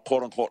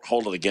 quote unquote,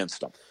 hold it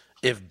against them.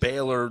 If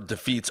Baylor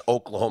defeats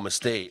Oklahoma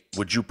State,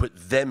 would you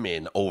put them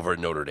in over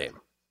Notre Dame?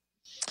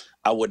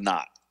 I would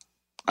not.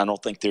 I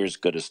don't think they're as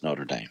good as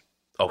Notre Dame.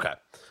 Okay.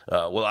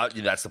 Well,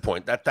 that's the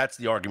point. That's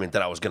the argument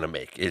that I was going to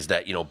make, is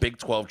that, Big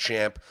 12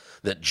 champ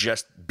that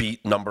just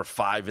beat number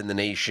 5 in the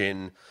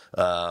nation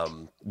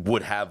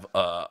would have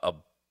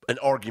an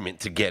argument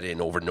to get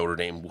in over Notre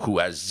Dame, who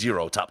has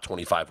 0 top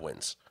 25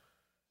 wins.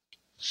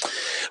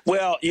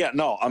 Well, yeah,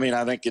 no, I mean,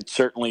 I think it's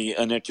certainly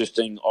an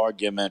interesting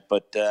argument,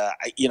 but,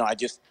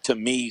 to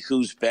me,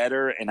 who's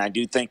better? And I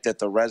do think that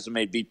the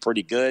resume would be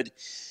pretty good,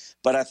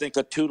 but I think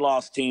a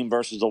 2-loss team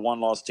versus a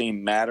 1-loss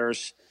team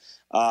matters.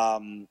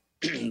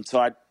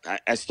 So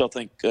I still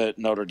think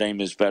Notre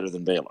Dame is better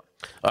than Baylor.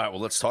 All right,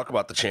 well, let's talk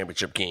about the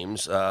championship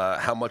games.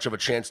 How much of a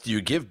chance do you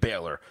give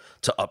Baylor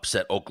to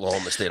upset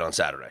Oklahoma State on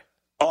Saturday?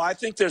 Oh, I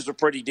think there's a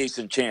pretty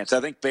decent chance. I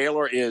think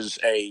Baylor is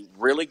a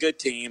really good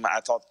team.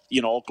 I thought,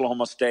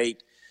 Oklahoma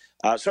State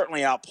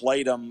certainly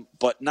outplayed them,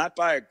 but not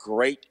by a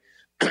great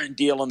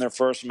deal in their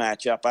first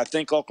matchup. I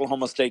think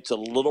Oklahoma State's a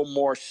little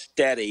more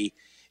steady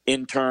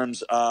in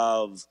terms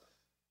of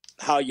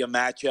how you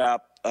match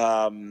up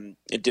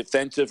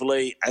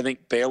defensively. I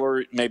think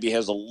Baylor maybe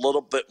has a little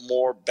bit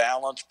more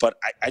balance, but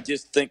I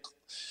just think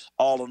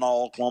all in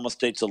all, Oklahoma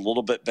State's a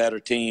little bit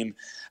better team.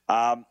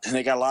 And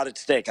they got a lot at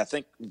stake. I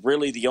think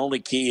really the only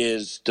key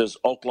is, does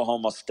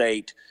Oklahoma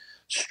State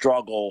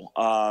struggle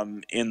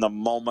in the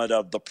moment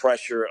of the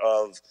pressure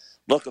of,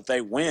 look, if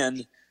they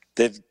win,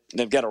 they've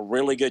got a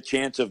really good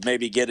chance of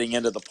maybe getting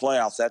into the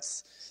playoffs.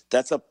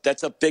 That's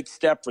a big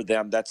step for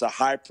them. That's a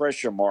high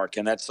pressure mark,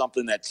 and that's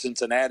something that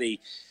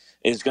Cincinnati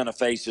is going to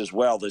face as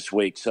well this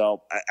week.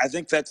 So I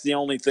think that's the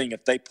only thing.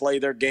 If they play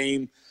their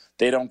game,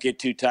 they don't get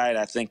too tight,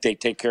 I think they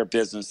take care of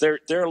business.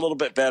 They're a little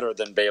bit better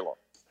than Baylor.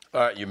 All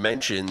right, you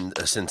mentioned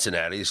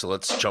Cincinnati, so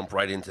let's jump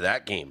right into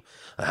that game.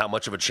 How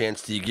much of a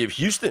chance do you give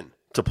Houston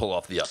to pull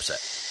off the upset?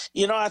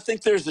 I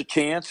think there's a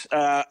chance.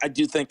 I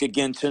do think,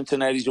 again,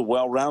 Cincinnati's a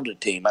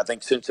well-rounded team. I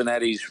think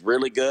Cincinnati's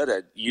really good.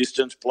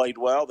 Houston's played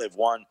well. They've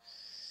won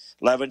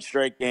 11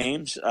 straight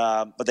games,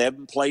 but they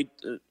haven't played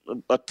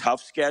a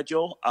tough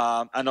schedule.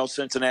 I know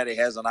Cincinnati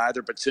hasn't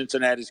either, but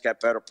Cincinnati's got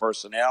better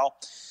personnel.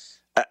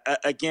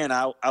 Again,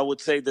 I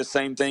would say the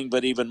same thing,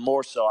 but even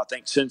more so. I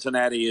think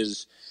Cincinnati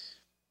is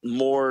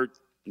more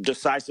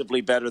decisively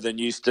better than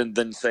Houston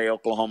than, say,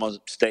 Oklahoma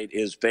State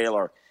is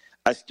Baylor.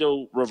 I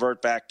still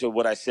revert back to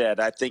what I said.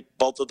 I think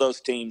both of those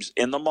teams,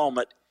 in the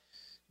moment,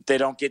 if they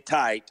don't get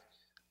tight,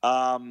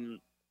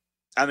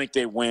 I think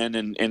they win.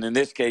 And in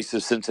this case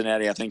of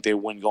Cincinnati, I think they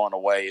win going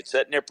away. It's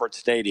at Nippert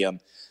Stadium.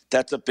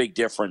 That's a big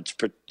difference,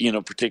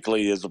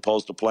 particularly as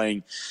opposed to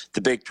playing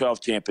the Big 12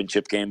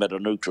 championship game at a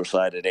neutral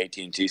site at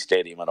AT&T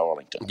Stadium in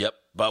Arlington. Yep.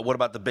 But what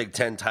about the Big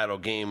 10 title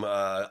game,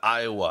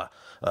 Iowa?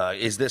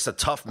 Is this a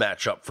tough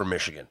matchup for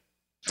Michigan?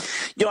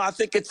 I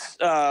think it's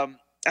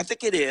I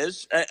think it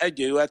is. I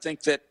do. I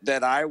think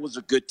that Iowa's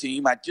a good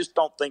team. I just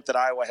don't think that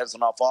Iowa has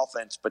enough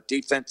offense, but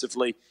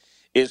defensively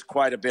is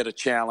quite a bit of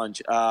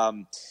challenge.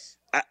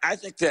 I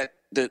think that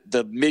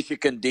the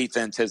Michigan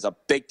defense has a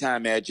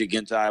big-time edge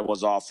against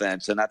Iowa's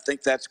offense, and I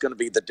think that's going to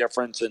be the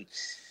difference. And,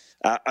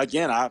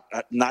 again,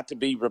 not to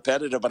be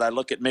repetitive, but I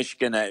look at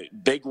Michigan, a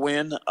big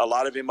win, a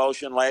lot of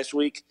emotion last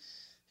week,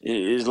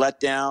 is let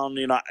down.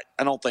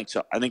 I don't think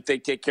so. I think they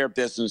take care of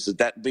business.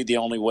 That would be the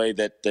only way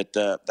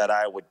that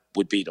Iowa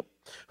would beat them.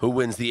 Who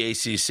wins the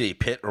ACC,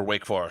 Pitt or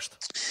Wake Forest?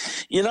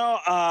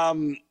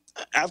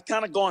 I've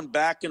kind of gone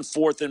back and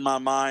forth in my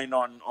mind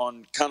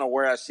on kind of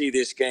where I see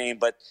this game,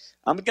 but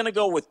I'm going to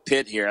go with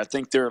Pitt here. I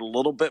think they're a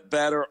little bit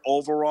better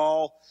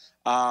overall.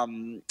 I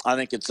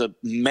think it's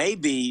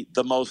maybe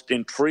the most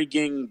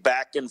intriguing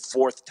back and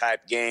forth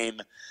type game,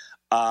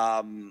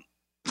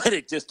 but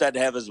it just doesn't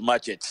have as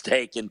much at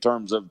stake in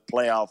terms of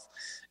playoff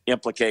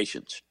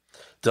implications.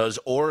 Does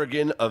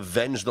Oregon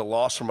avenge the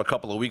loss from a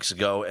couple of weeks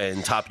ago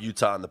and top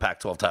Utah in the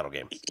Pac-12 title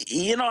game?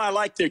 I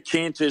like their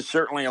chances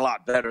certainly a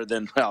lot better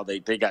than,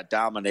 they got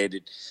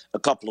dominated a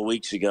couple of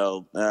weeks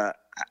ago.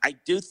 I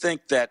do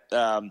think that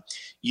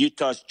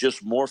Utah's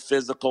just more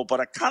physical, but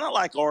I kind of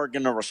like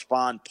Oregon to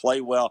respond,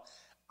 play well.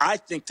 I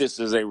think this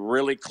is a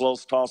really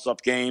close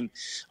toss-up game.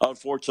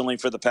 Unfortunately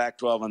for the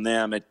Pac-12 and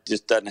them, it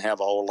just doesn't have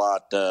a whole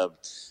lot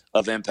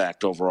of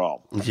impact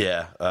overall.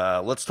 Yeah.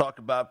 Let's talk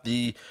about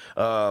the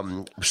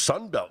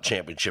Sun Belt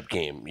Championship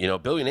game.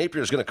 Billy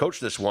Napier is going to coach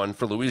this one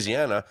for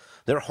Louisiana.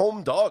 They're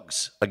home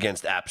dogs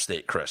against App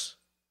State, Chris.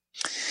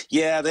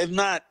 Yeah, they've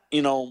not,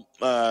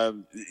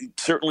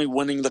 certainly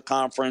winning the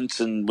conference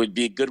and would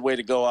be a good way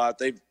to go out.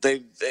 They've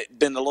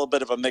been a little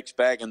bit of a mixed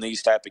bag in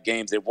these type of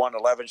games. They've won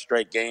 11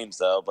 straight games,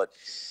 though. But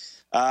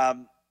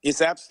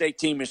this App State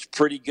team is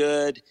pretty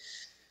good.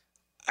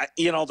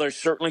 There's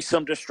certainly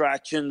some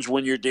distractions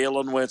when you're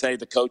dealing with,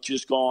 the coach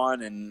is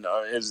gone, and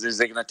is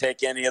they going to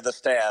take any of the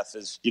staff?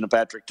 Is,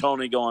 Patrick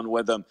Toney going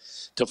with them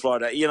to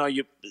Florida?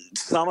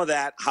 Some of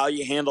that, how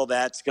you handle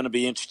that's going to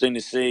be interesting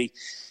to see.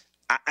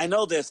 I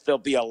know there'll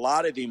be a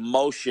lot of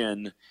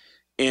emotion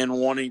in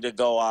wanting to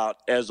go out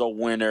as a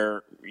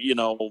winner,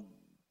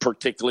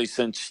 particularly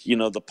since,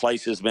 the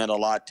place has meant a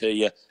lot to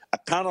you. I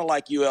kind of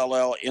like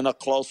ULL in a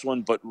close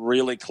one, but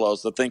really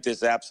close. I think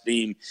this App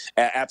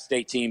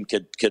State team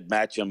could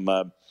match them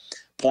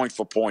point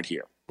for point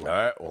here. All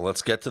right, well,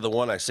 let's get to the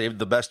one I saved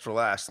the best for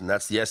last, and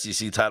that's the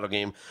SEC title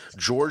game.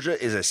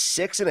 Georgia is a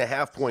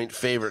 6.5-point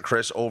favorite,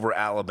 Chris, over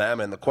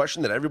Alabama. And the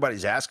question that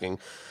everybody's asking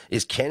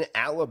is, can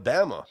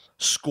Alabama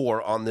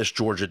score on this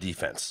Georgia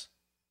defense?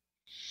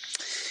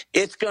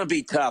 It's going to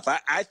be tough.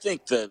 I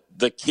think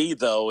the key,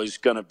 though, is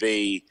going to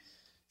be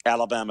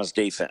Alabama's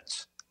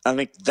defense. I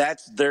think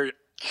that's their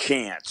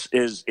chance,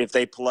 is if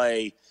they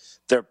play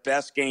their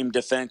best game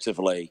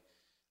defensively.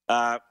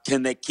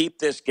 Can they keep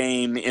this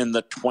game in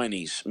the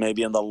 20s,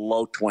 maybe in the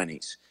low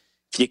 20s?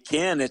 If you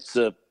can, it's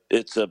a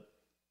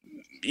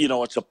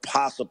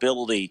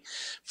possibility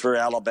for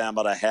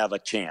Alabama to have a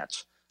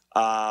chance.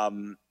 I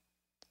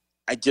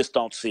just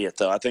don't see it,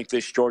 though. I think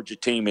this Georgia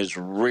team is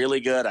really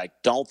good. I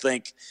don't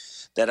think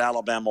that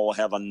Alabama will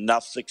have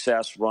enough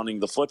success running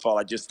the football.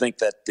 I just think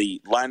that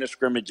the line of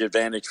scrimmage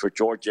advantage for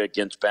Georgia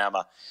against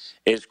Bama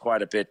is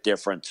quite a bit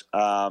different.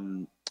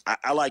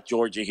 I like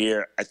Georgia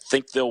here. I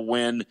think they'll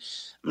win.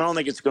 I don't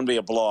think it's going to be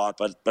a blowout,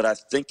 but I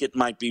think it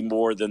might be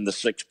more than the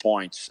 6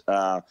 points.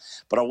 But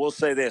I will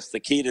say this.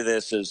 The key to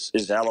this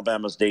is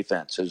Alabama's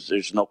defense.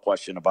 There's no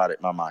question about it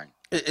in my mind.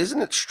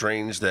 Isn't it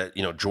strange that,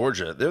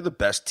 Georgia, they're the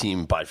best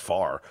team by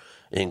far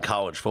in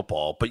college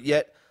football, but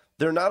yet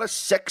they're not a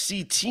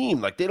sexy team.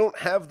 Like, they don't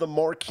have the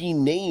marquee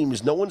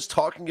names. No one's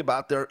talking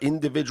about their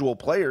individual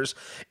players.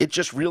 It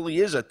just really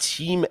is a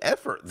team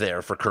effort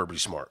there for Kirby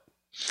Smart.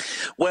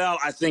 Well,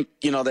 I think,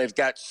 they've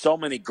got so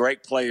many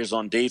great players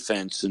on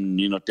defense,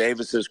 and,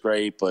 Davis is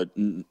great, but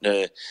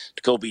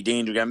Kobe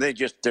Dean,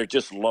 they're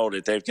just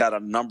loaded. They've got a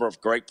number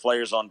of great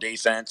players on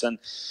defense, and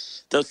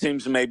those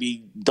teams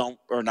maybe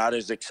are not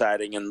as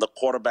exciting, and the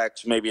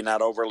quarterbacks maybe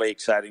not overly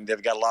exciting.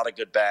 They've got a lot of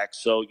good backs,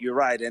 so you're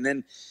right. And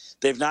then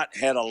they've not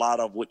had a lot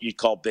of what you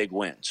call big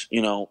wins.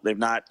 They've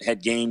not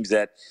had games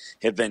that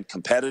have been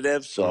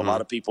competitive, so a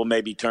lot of people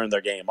maybe turn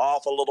their game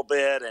off a little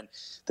bit, and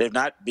they've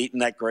not beaten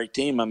that great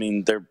team. I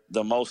mean, the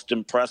most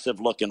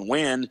impressive-looking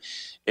win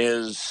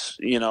is,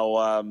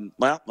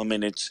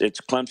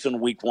 it's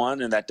Clemson week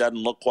 1, and that doesn't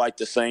look quite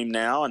the same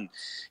now. And,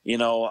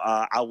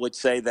 I would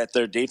say that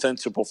their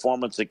defensive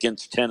performance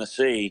against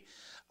Tennessee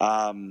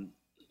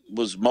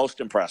was most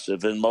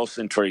impressive and most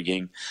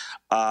intriguing.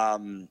 I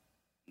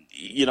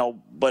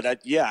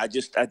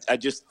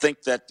just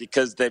think that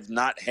because they've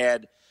not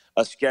had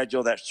a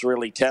schedule that's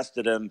really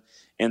tested them,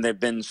 and they've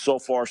been so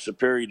far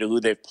superior to who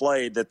they've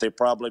played, that they've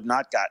probably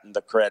not gotten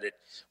the credit,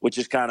 which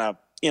is kind of,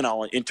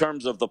 in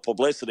terms of the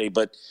publicity.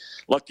 But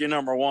look, you're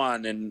number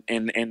one, and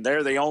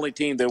they're the only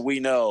team that we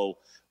know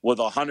with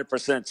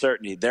 100%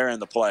 certainty they're in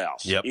the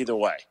playoffs. Yep. Either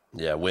way.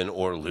 Yeah, win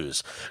or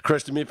lose.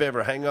 Chris, do me a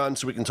favor, hang on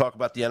so we can talk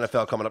about the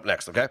NFL coming up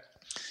next, okay?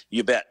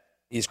 You bet.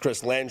 He's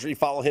Chris Landry.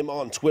 Follow him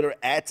on Twitter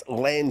at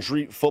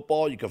Landry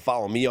Football. You can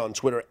follow me on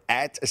Twitter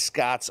at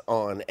Scott's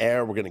On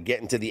Air. We're going to get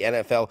into the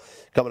NFL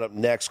coming up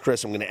next.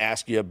 Chris, I'm going to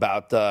ask you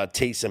about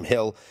Taysom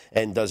Hill,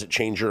 and does it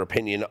change your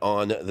opinion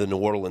on the New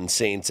Orleans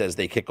Saints as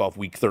they kick off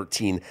Week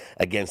 13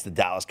 against the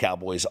Dallas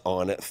Cowboys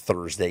on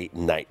Thursday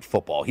Night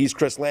Football. He's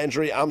Chris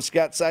Landry. I'm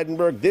Scott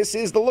Seidenberg. This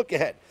is The Look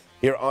Ahead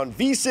here on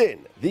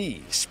VSiN,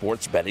 the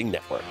Sports Betting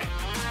Network.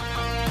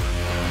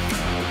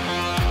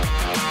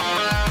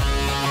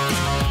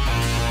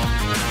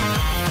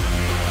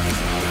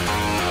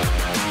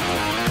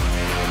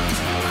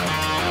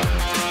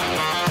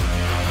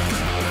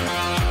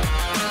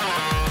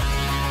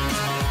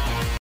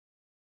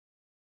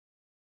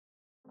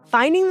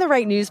 Finding the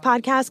right news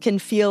podcast can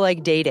feel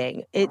like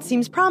dating. It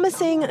seems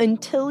promising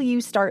until you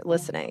start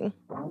listening.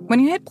 When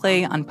you hit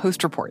play on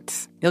Post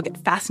Reports, you'll get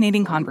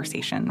fascinating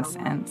conversations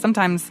and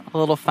sometimes a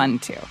little fun,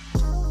 too.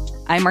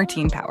 I'm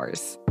Martine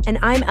Powers. And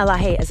I'm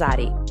Elahe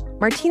Azadi.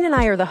 Martine and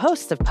I are the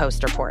hosts of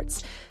Post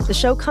Reports. The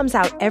show comes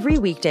out every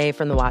weekday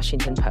from The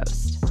Washington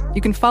Post.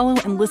 You can follow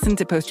and listen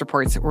to Post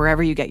Reports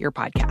wherever you get your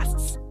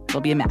podcasts. It'll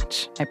be a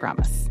match, I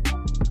promise.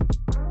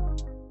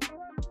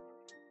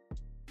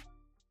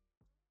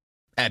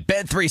 At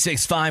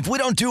Bet365, we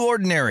don't do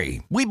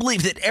ordinary. We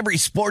believe that every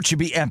sport should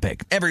be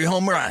epic. Every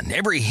home run,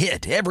 every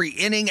hit, every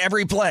inning,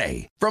 every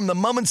play. From the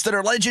moments that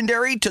are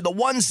legendary to the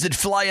ones that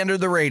fly under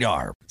the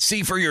radar.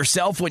 See for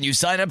yourself when you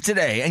sign up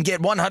today and get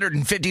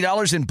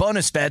 $150 in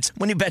bonus bets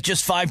when you bet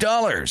just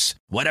 $5.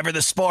 Whatever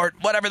the sport,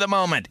 whatever the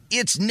moment,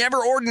 it's never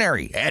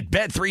ordinary at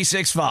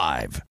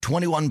Bet365.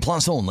 21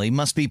 plus only.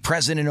 Must be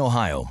present in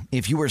Ohio.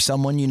 If you or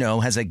someone you know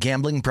has a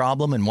gambling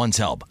problem and wants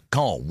help,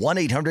 call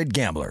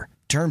 1-800-GAMBLER.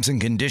 Terms and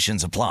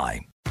conditions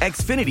apply.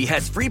 Xfinity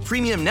has free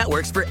premium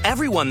networks for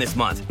everyone this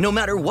month, no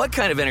matter what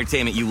kind of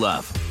entertainment you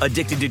love.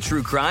 Addicted to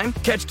true crime?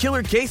 Catch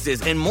killer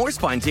cases and more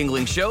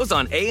spine-tingling shows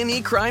on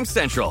A&E Crime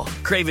Central.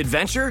 Crave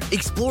adventure?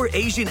 Explore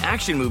Asian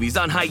action movies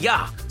on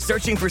Hi-YAH.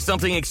 Searching for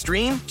something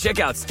extreme? Check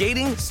out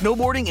skating,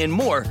 snowboarding, and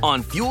more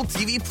on Fuel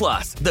TV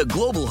Plus, the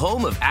global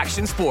home of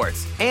action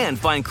sports. And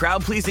find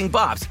crowd-pleasing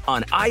bops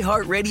on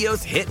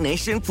iHeartRadio's Hit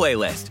Nation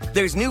playlist.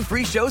 There's new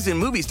free shows and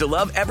movies to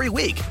love every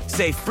week.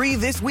 Say free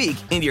this week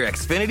in your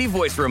Xfinity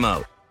voice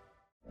remote.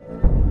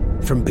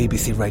 From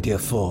BBC Radio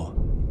 4,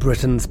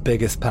 Britain's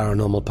biggest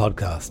paranormal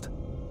podcast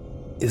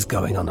is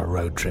going on a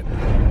road trip.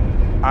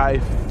 I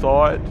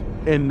thought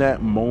in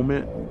that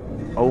moment,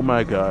 oh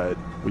my God,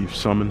 we've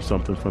summoned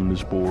something from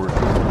this board.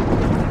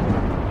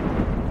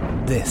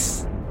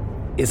 This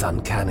is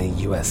Uncanny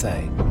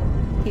USA.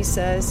 He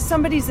says,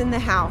 somebody's in the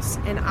house,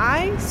 and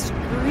I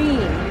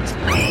screamed.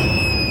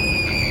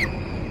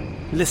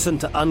 Listen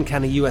to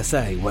Uncanny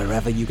USA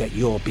wherever you get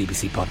your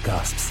BBC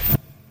podcasts,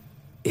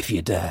 if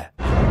you dare.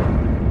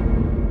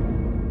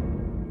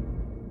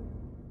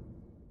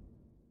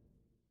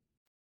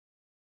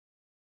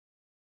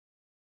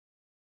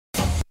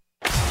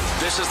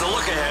 This is the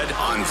Look Ahead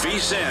on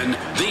VSiN,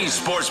 the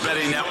Sports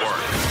Betting Network.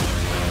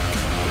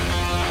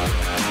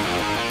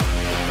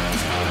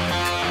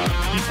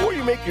 Before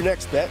you make your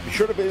next bet, be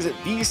sure to visit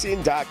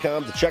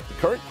vsin.com to check the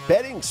current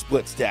betting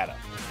splits data.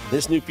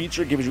 This new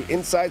feature gives you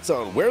insights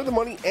on where the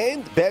money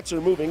and bets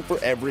are moving for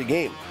every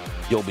game.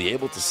 You'll be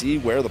able to see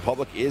where the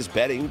public is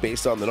betting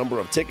based on the number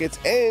of tickets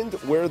and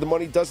where the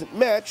money doesn't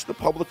match the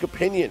public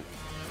opinion.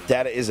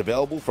 Data is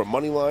available for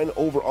moneyline,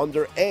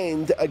 over-under,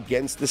 and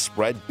against the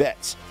spread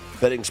bets.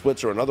 Betting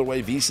splits are another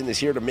way VSiN is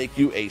here to make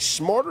you a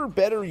smarter,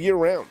 better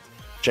year-round.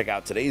 Check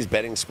out today's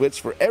betting splits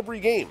for every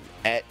game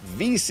at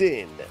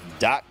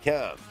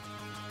vsin.com.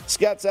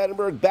 Scott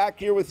Seidenberg back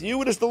here with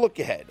you. It is the Look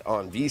Ahead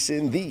on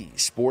VSiN, the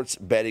Sports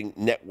Betting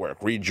Network.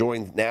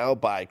 Rejoined now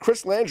by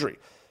Chris Landry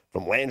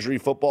from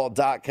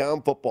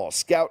LandryFootball.com, football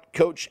scout,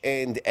 coach,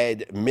 and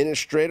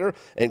administrator.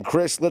 And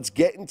Chris, let's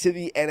get into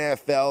the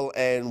NFL,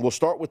 and we'll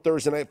start with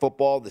Thursday Night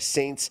Football. The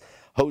Saints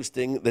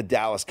hosting the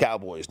Dallas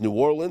Cowboys. New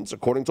Orleans,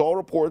 according to all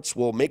reports,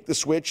 will make the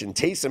switch, and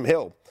Taysom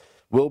Hill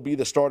will be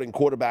the starting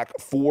quarterback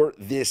for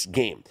this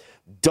game.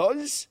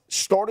 Does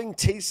starting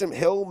Taysom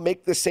Hill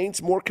make the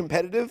Saints more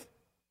competitive?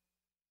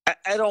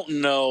 I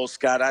don't know,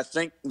 Scott. I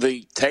think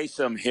the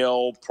Taysom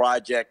Hill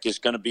project is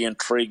going to be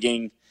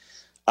intriguing.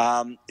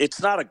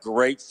 It's not a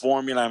great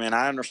formula. I mean,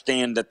 I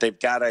understand that they've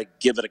got to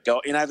give it a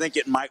go, and I think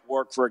it might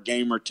work for a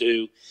game or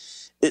two.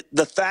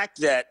 The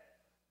fact that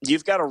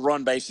you've got to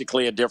run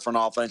basically a different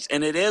offense,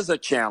 and it is a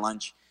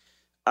challenge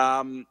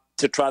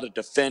to try to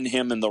defend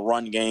him in the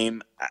run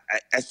game.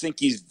 I think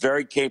he's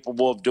very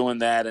capable of doing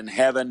that and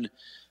having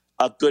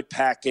a good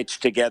package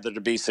together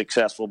to be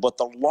successful. But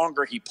the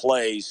longer he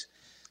plays,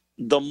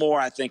 the more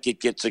I think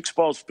it gets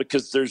exposed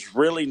because there's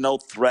really no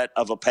threat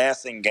of a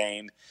passing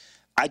game.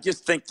 I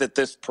just think that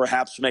this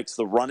perhaps makes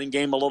the running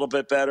game a little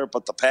bit better,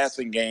 but the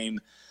passing game,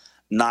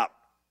 not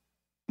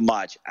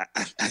much.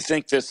 I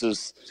think this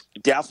is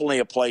definitely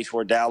a place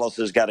where Dallas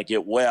has got to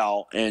get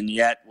well, and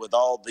yet with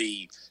all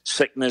the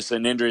sickness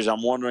and injuries,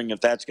 I'm wondering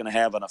if that's going to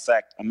have an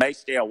effect. I may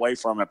stay away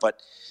from it,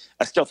 but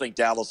I still think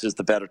Dallas is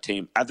the better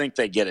team. I think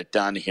they get it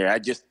done here. I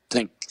just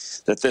think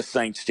that this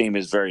Saints team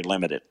is very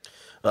limited.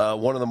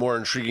 One of the more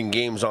intriguing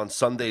games on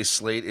Sunday's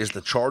slate is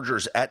the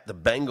Chargers at the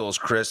Bengals.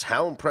 Chris,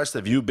 how impressed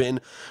have you been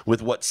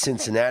with what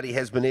Cincinnati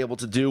has been able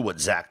to do,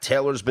 what Zach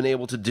Taylor's been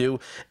able to do,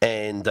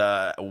 and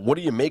what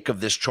do you make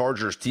of this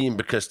Chargers team?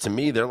 Because to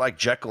me, they're like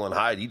Jekyll and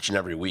Hyde each and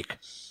every week.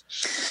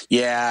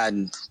 Yeah,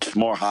 and it's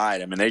more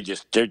Hyde. I mean,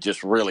 they're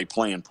just really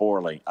playing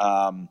poorly.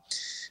 I'm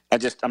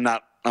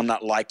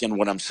not liking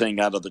what I'm seeing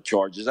out of the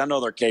Chargers. I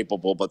know they're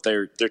capable, but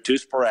they're too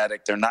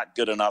sporadic. They're not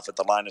good enough at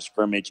the line of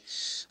scrimmage.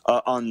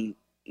 On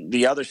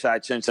the other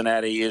side,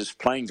 Cincinnati is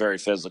playing very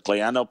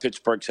physically. I know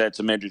Pittsburgh's had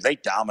some injuries. They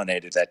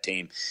dominated that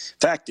team. In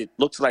fact, it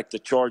looks like the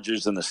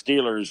Chargers and the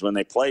Steelers, when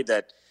they played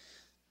that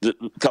a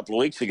couple of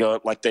weeks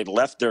ago, like they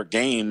left their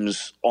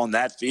games on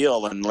that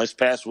field, and this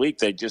past week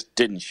they just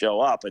didn't show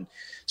up. And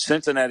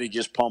Cincinnati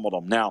just pummeled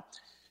them. Now,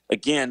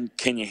 again,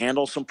 can you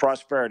handle some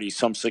prosperity,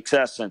 some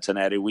success,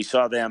 Cincinnati? We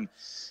saw them,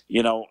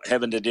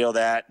 having to deal with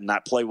that and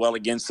not play well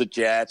against the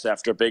Jets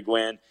after a big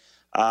win.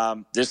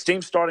 This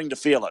team's starting to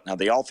feel it. Now,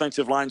 the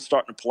offensive line's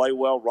starting to play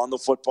well, run the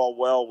football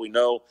well. We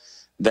know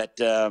that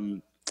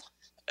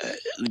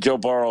Joe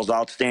Burrow's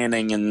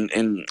outstanding, and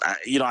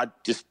I'm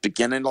just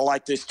beginning to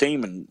like this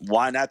team, and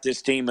why not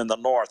this team in the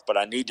North? But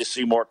I need to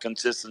see more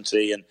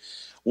consistency, and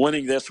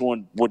winning this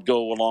one would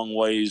go a long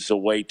ways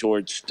away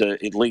towards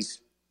at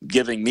least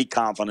giving me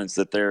confidence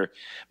that they're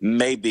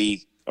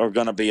maybe are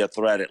going to be a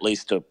threat, at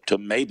least to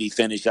maybe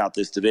finish out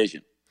this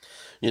division.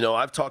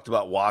 I've talked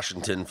about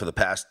Washington for the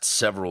past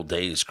several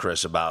days,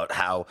 Chris, about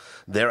how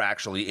they're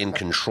actually in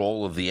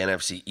control of the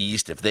NFC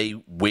East. If they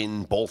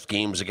win both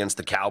games against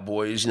the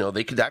Cowboys,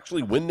 they could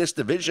actually win this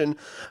division.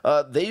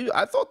 I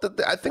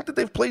think that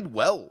they've played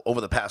well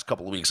over the past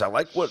couple of weeks. I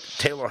like what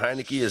Taylor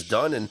Heineke has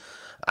done, and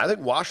I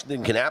think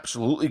Washington can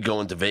absolutely go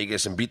into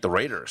Vegas and beat the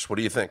Raiders. What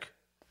do you think?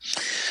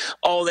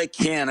 Oh, they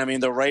can. I mean,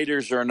 the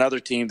Raiders are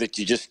another team that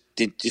you just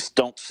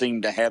don't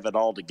seem to have it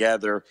all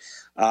together.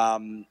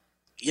 I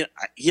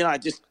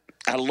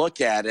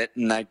look at it,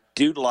 and I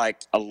do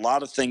like a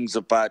lot of things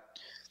about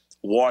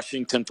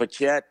Washington, but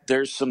yet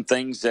there's some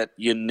things that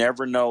you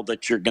never know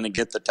that you're going to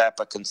get the type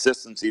of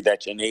consistency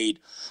that you need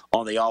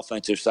on the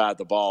offensive side of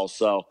the ball.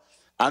 So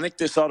I think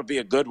this ought to be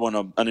a good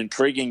one, an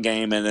intriguing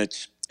game, and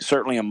it's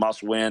certainly a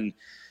must-win.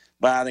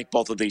 But I think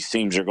both of these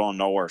teams are going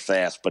nowhere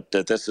fast. But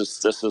this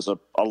is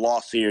a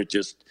loss here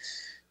just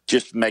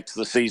makes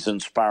the season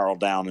spiral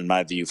down, in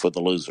my view, for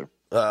the loser.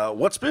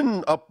 What's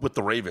been up with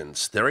the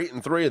Ravens? They're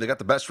 8-3. They got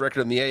the best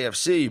record in the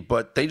AFC,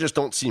 but they just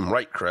don't seem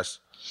right, Chris.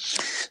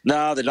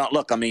 No, they don't.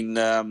 Look, I mean,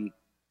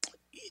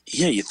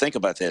 you think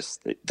about this.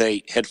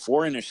 They had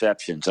 4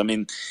 interceptions. I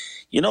mean,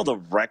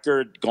 the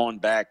record going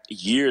back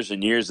years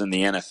and years in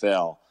the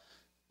NFL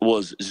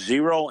was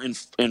 0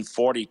 in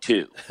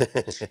 42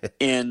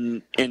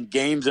 in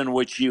games in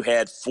which you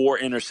had 4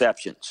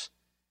 interceptions.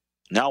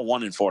 Now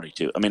 1 in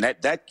 42. I mean,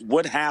 that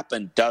would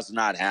happen, does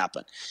not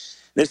happen.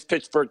 This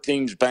Pittsburgh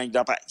team's banged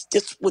up.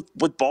 Just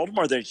with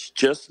Baltimore, there's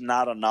just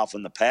not enough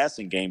in the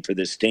passing game for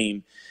this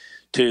team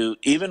to,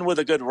 even with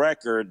a good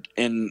record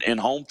in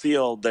home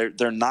field,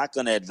 they're not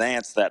going to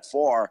advance that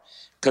far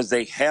because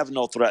they have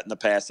no threat in the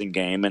passing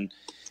game, and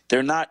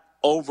they're not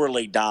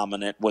overly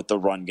dominant with the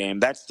run game.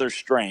 That's their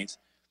strength,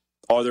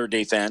 or their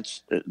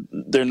defense.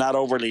 They're not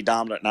overly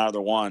dominant in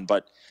either one,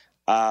 but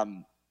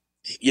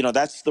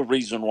that's the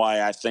reason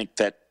why I think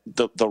that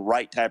the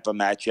right type of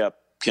matchup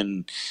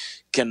can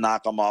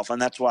knock them off. And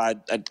that's why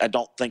I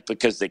don't think,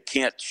 because they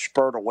can't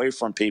spurt away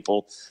from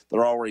people,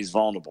 they're always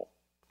vulnerable.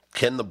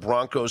 Can the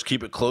Broncos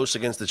keep it close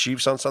against the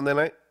Chiefs on Sunday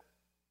night?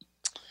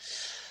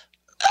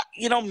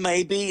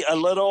 Maybe a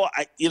little.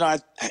 I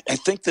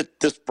think that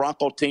this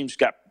Bronco team's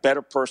got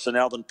better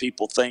personnel than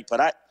people think,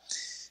 but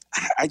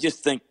I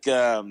just think,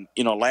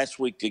 last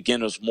week,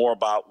 again, was more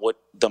about what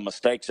the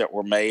mistakes that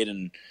were made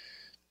and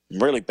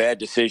really bad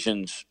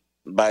decisions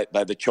by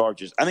the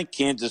Chargers. I think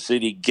Kansas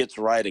City gets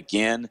right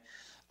again.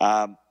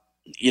 I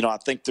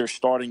think they're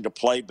starting to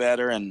play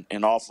better,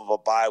 and off of a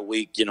bye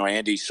week,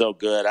 Andy's so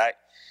good.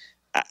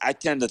 I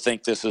tend to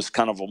think this is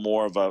kind of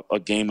more of a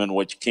game in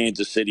which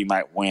Kansas City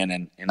might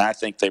win, and I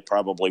think they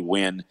probably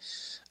win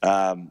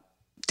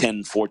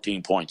 10,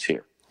 14 points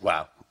here.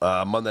 Wow.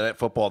 Monday Night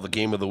Football, the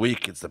game of the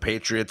week. It's the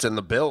Patriots and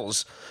the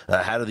Bills.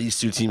 How do these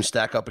two teams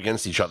stack up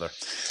against each other?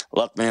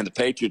 Look, man, the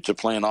Patriots are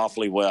playing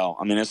awfully well.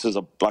 I mean, this is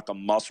like a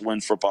must-win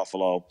for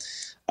Buffalo.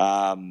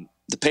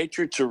 The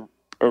Patriots are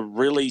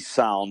really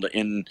sound,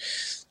 and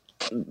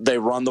they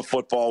run the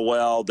football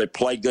well. They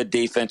play good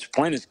defense,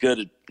 playing as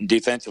good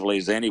defensively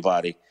as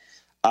anybody.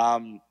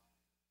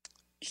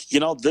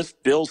 This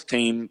Bills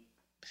team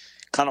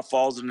kind of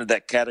falls into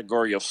that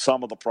category of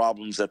some of the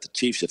problems that the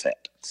Chiefs have had.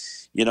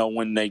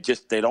 When they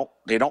don't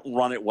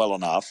run it well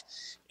enough,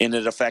 and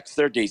it affects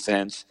their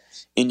defense.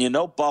 And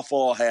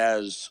Buffalo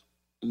has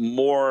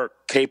more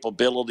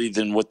capability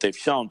than what they've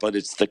shown, but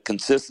it's the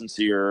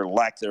consistency or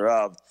lack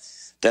thereof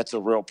that's a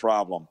real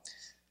problem.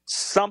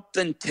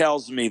 Something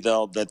tells me,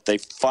 though, that they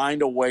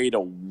find a way to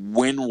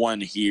win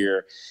one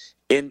here.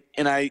 And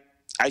I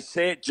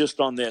say it just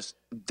on this.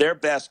 Their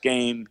best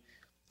game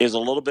is a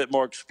little bit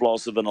more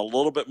explosive and a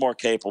little bit more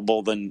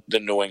capable than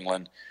New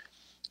England.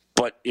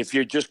 But if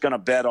you're just going to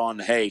bet on,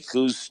 hey,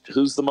 who's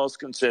the most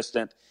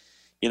consistent,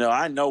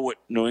 I know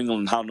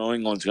how New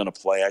England's going to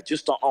play. I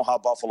just don't know how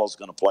Buffalo's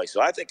going to play. So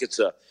I think it's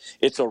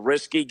a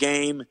risky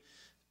game.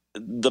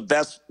 The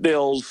best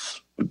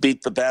Bills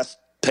beat the best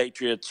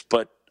Patriots,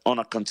 but on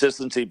a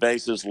consistency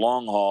basis,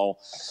 long haul,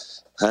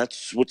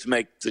 that's what's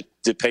make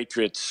the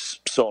Patriots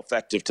so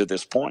effective to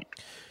this point.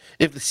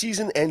 If the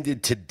season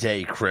ended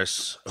today,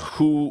 Chris,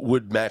 who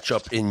would match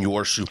up in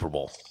your Super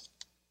Bowl?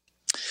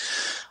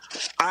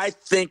 I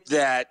think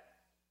that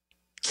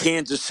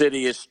Kansas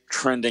City is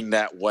trending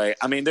that way.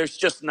 I mean, there's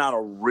just not a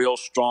real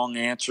strong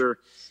answer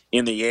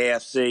in the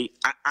AFC.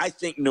 I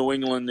think New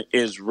England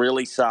is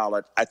really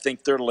solid. I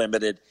think they're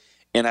limited,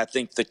 and I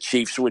think the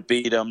Chiefs would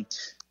beat them.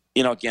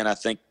 Again, I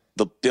think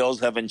the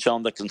Bills haven't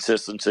shown the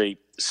consistency.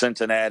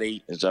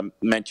 Cincinnati, as I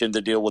mentioned,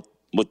 the deal with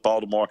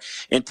Baltimore,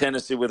 and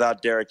Tennessee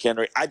without Derrick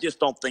Henry. I just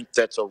don't think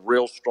that's a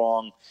real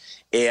strong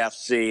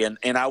AFC,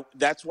 and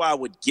that's why I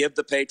would give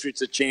the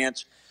Patriots a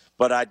chance,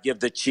 but I'd give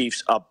the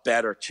Chiefs a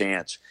better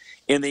chance.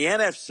 In the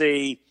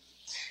NFC,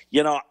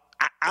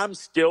 I'm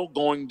still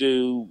going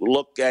to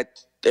look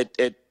at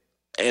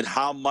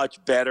how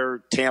much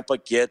better Tampa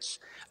gets.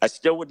 I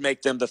still would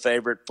make them the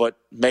favorite, but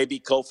maybe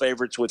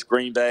co-favorites with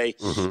Green Bay.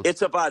 Mm-hmm.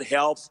 It's about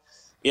health,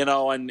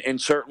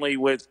 and certainly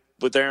with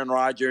Aaron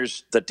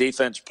Rodgers, the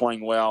defense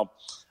playing well.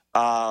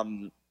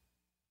 That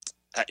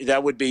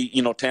would be,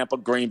 Tampa,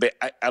 Green Bay.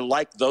 I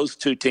like those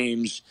two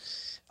teams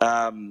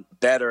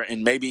better,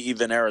 and maybe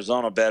even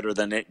Arizona better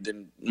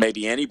than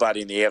maybe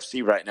anybody in the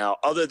AFC right now.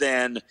 Other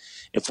than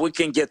if we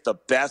can get the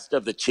best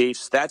of the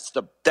Chiefs, that's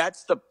the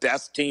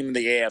best team in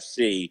the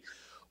AFC.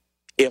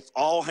 If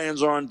all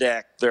hands are on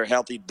deck, they're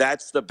healthy,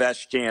 that's the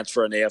best chance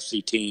for an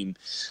AFC team,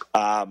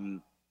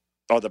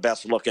 or the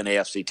best looking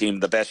AFC team,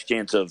 the best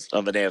chance of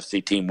an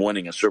AFC team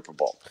winning a Super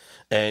Bowl.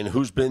 And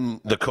who's been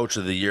the coach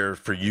of the year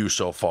for you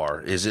so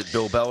far? Is it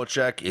Bill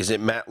Belichick? Is it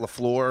Matt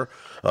LaFleur?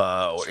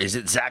 Or is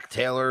it Zach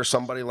Taylor?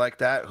 Somebody like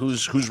that?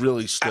 Who's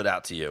really stood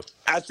out to you?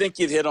 I think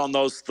you've hit on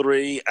those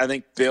three. I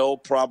think Bill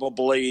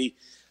probably,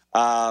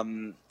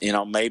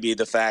 maybe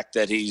the fact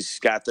that he's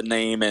got the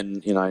name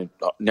and,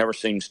 never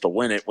seems to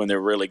win it when they're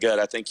really good.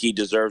 I think he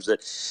deserves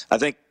it. I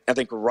think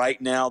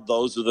right now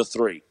those are the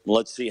three.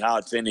 Let's see how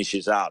it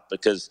finishes out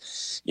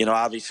because,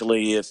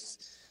 obviously if,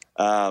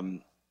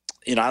 I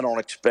don't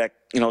expect,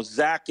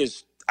 Zach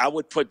is, I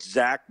would put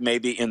Zach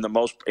maybe in the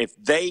most – if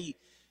they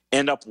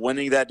end up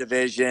winning that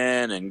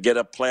division and get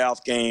a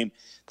playoff game,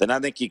 then I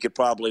think you could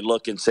probably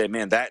look and say,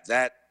 man, that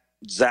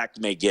Zach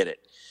may get it.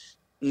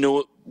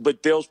 No,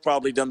 but Bill's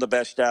probably done the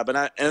best job, and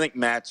I think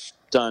Matt's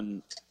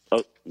done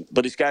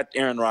but he's got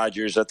Aaron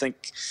Rodgers. I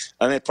think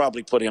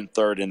probably put him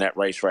third in that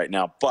race right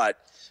now, but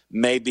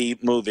maybe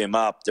move him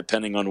up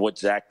depending on what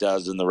Zach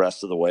does in the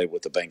rest of the way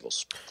with the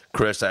Bengals.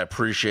 Chris, I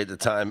appreciate the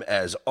time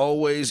as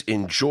always.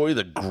 Enjoy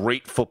the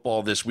great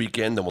football this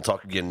weekend, and we'll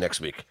talk again next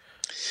week.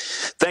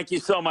 Thank you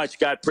so much,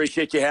 Scott.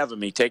 Appreciate you having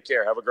me. Take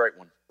care. Have a great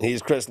one.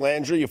 He's Chris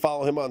Landry. You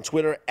follow him on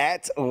Twitter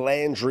at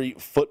Landry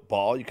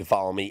Football. You can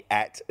follow me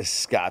at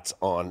Scott's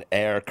On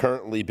Air.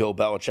 Currently, Bill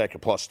Belichick a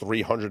plus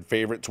 300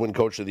 favorite to win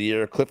Coach of the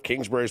Year. Cliff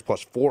Kingsbury's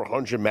plus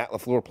 400. Matt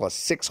LaFleur plus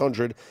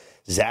 600.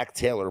 Zach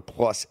Taylor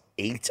plus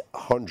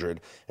 800.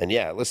 And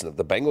yeah, listen, if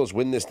the Bengals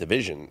win this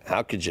division,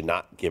 how could you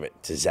not give it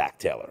to Zach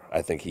Taylor?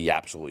 I think he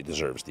absolutely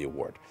deserves the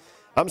award.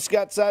 I'm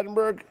Scott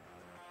Seidenberg.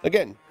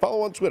 Again,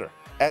 follow on Twitter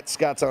at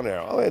Scott's On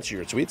Air. I'll answer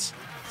your tweets.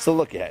 It's the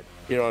Look Ahead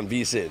here on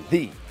VSiN,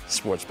 the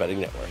Sports Betting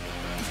Network.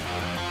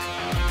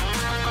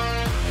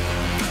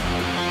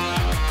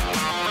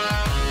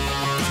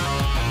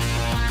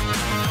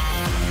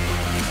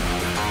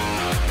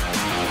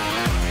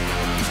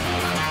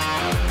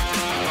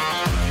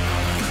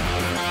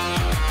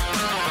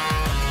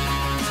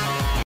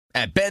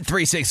 At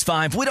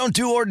Bet365, we don't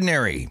do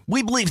ordinary.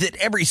 We believe that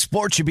every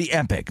sport should be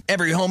epic.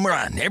 Every home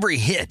run, every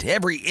hit,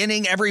 every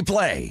inning, every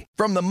play.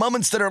 From the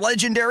moments that are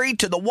legendary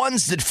to the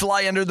ones that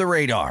fly under the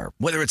radar.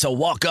 Whether it's a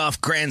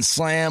walk-off grand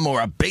slam or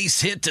a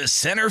base hit to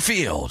center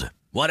field.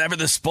 Whatever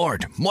the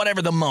sport,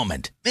 whatever the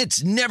moment.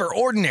 It's never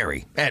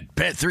ordinary at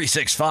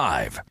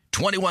Bet365.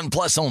 21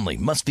 plus only.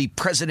 Must be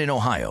present in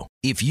Ohio.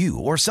 If you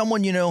or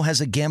someone you know has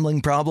a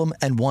gambling problem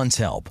and wants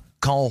help,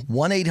 call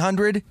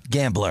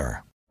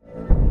 1-800-GAMBLER.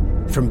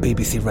 From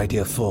BBC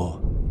Radio 4,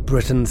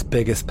 Britain's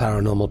biggest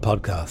paranormal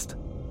podcast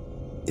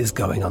is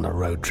going on a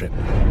road trip.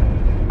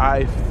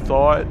 I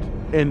thought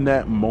in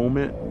that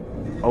moment,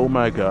 oh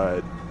my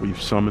God,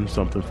 we've summoned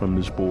something from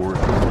this board.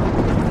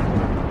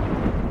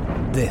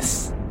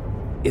 This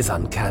is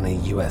Uncanny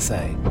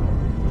USA.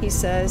 He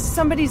says,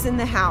 somebody's in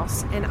the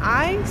house, and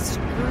I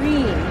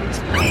screamed.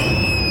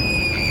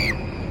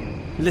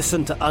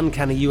 Listen to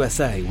Uncanny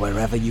USA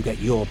wherever you get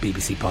your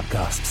BBC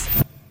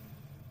podcasts,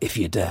 if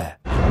you dare.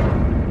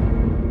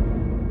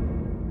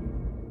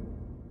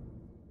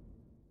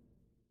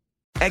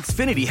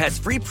 Xfinity has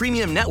free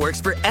premium networks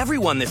for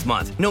everyone this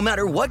month, no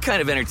matter what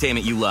kind of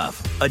entertainment you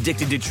love.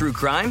 Addicted to true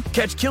crime?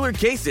 Catch killer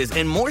cases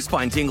and more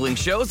spine-tingling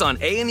shows on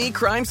A&E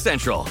Crime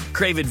Central.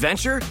 Crave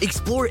adventure?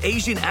 Explore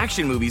Asian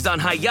action movies on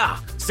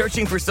Hi-YAH.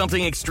 Searching for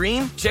something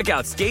extreme? Check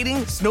out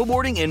skating,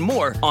 snowboarding, and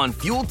more on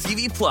Fuel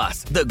TV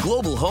Plus, the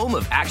global home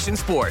of action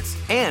sports.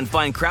 And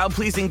find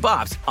crowd-pleasing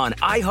bops on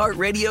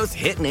iHeartRadio's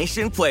Hit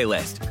Nation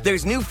playlist.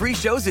 There's new free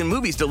shows and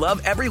movies to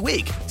love every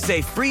week.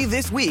 Say free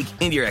this week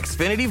in your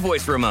Xfinity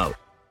voice remote.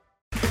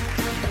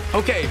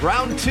 Okay,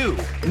 round two.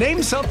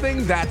 Name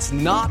something that's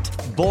not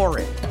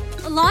boring.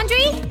 A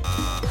laundry?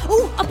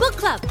 Ooh, a book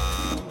club.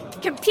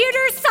 Computer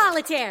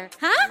solitaire,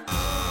 huh?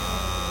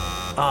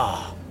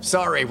 Ah, oh,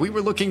 sorry, we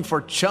were looking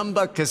for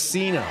Chumba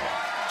Casino.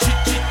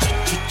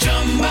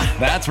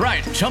 That's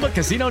right,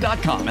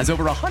 ChumbaCasino.com has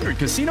over 100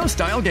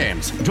 casino-style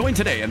games. Join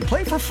today and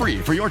play for free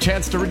for your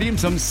chance to redeem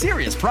some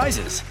serious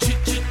prizes.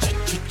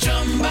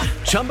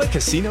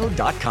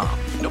 ChumbaCasino.com.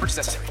 No purchase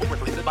necessary. Void where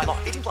prohibited by law.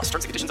 18 plus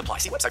terms and conditions apply.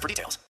 See website for details.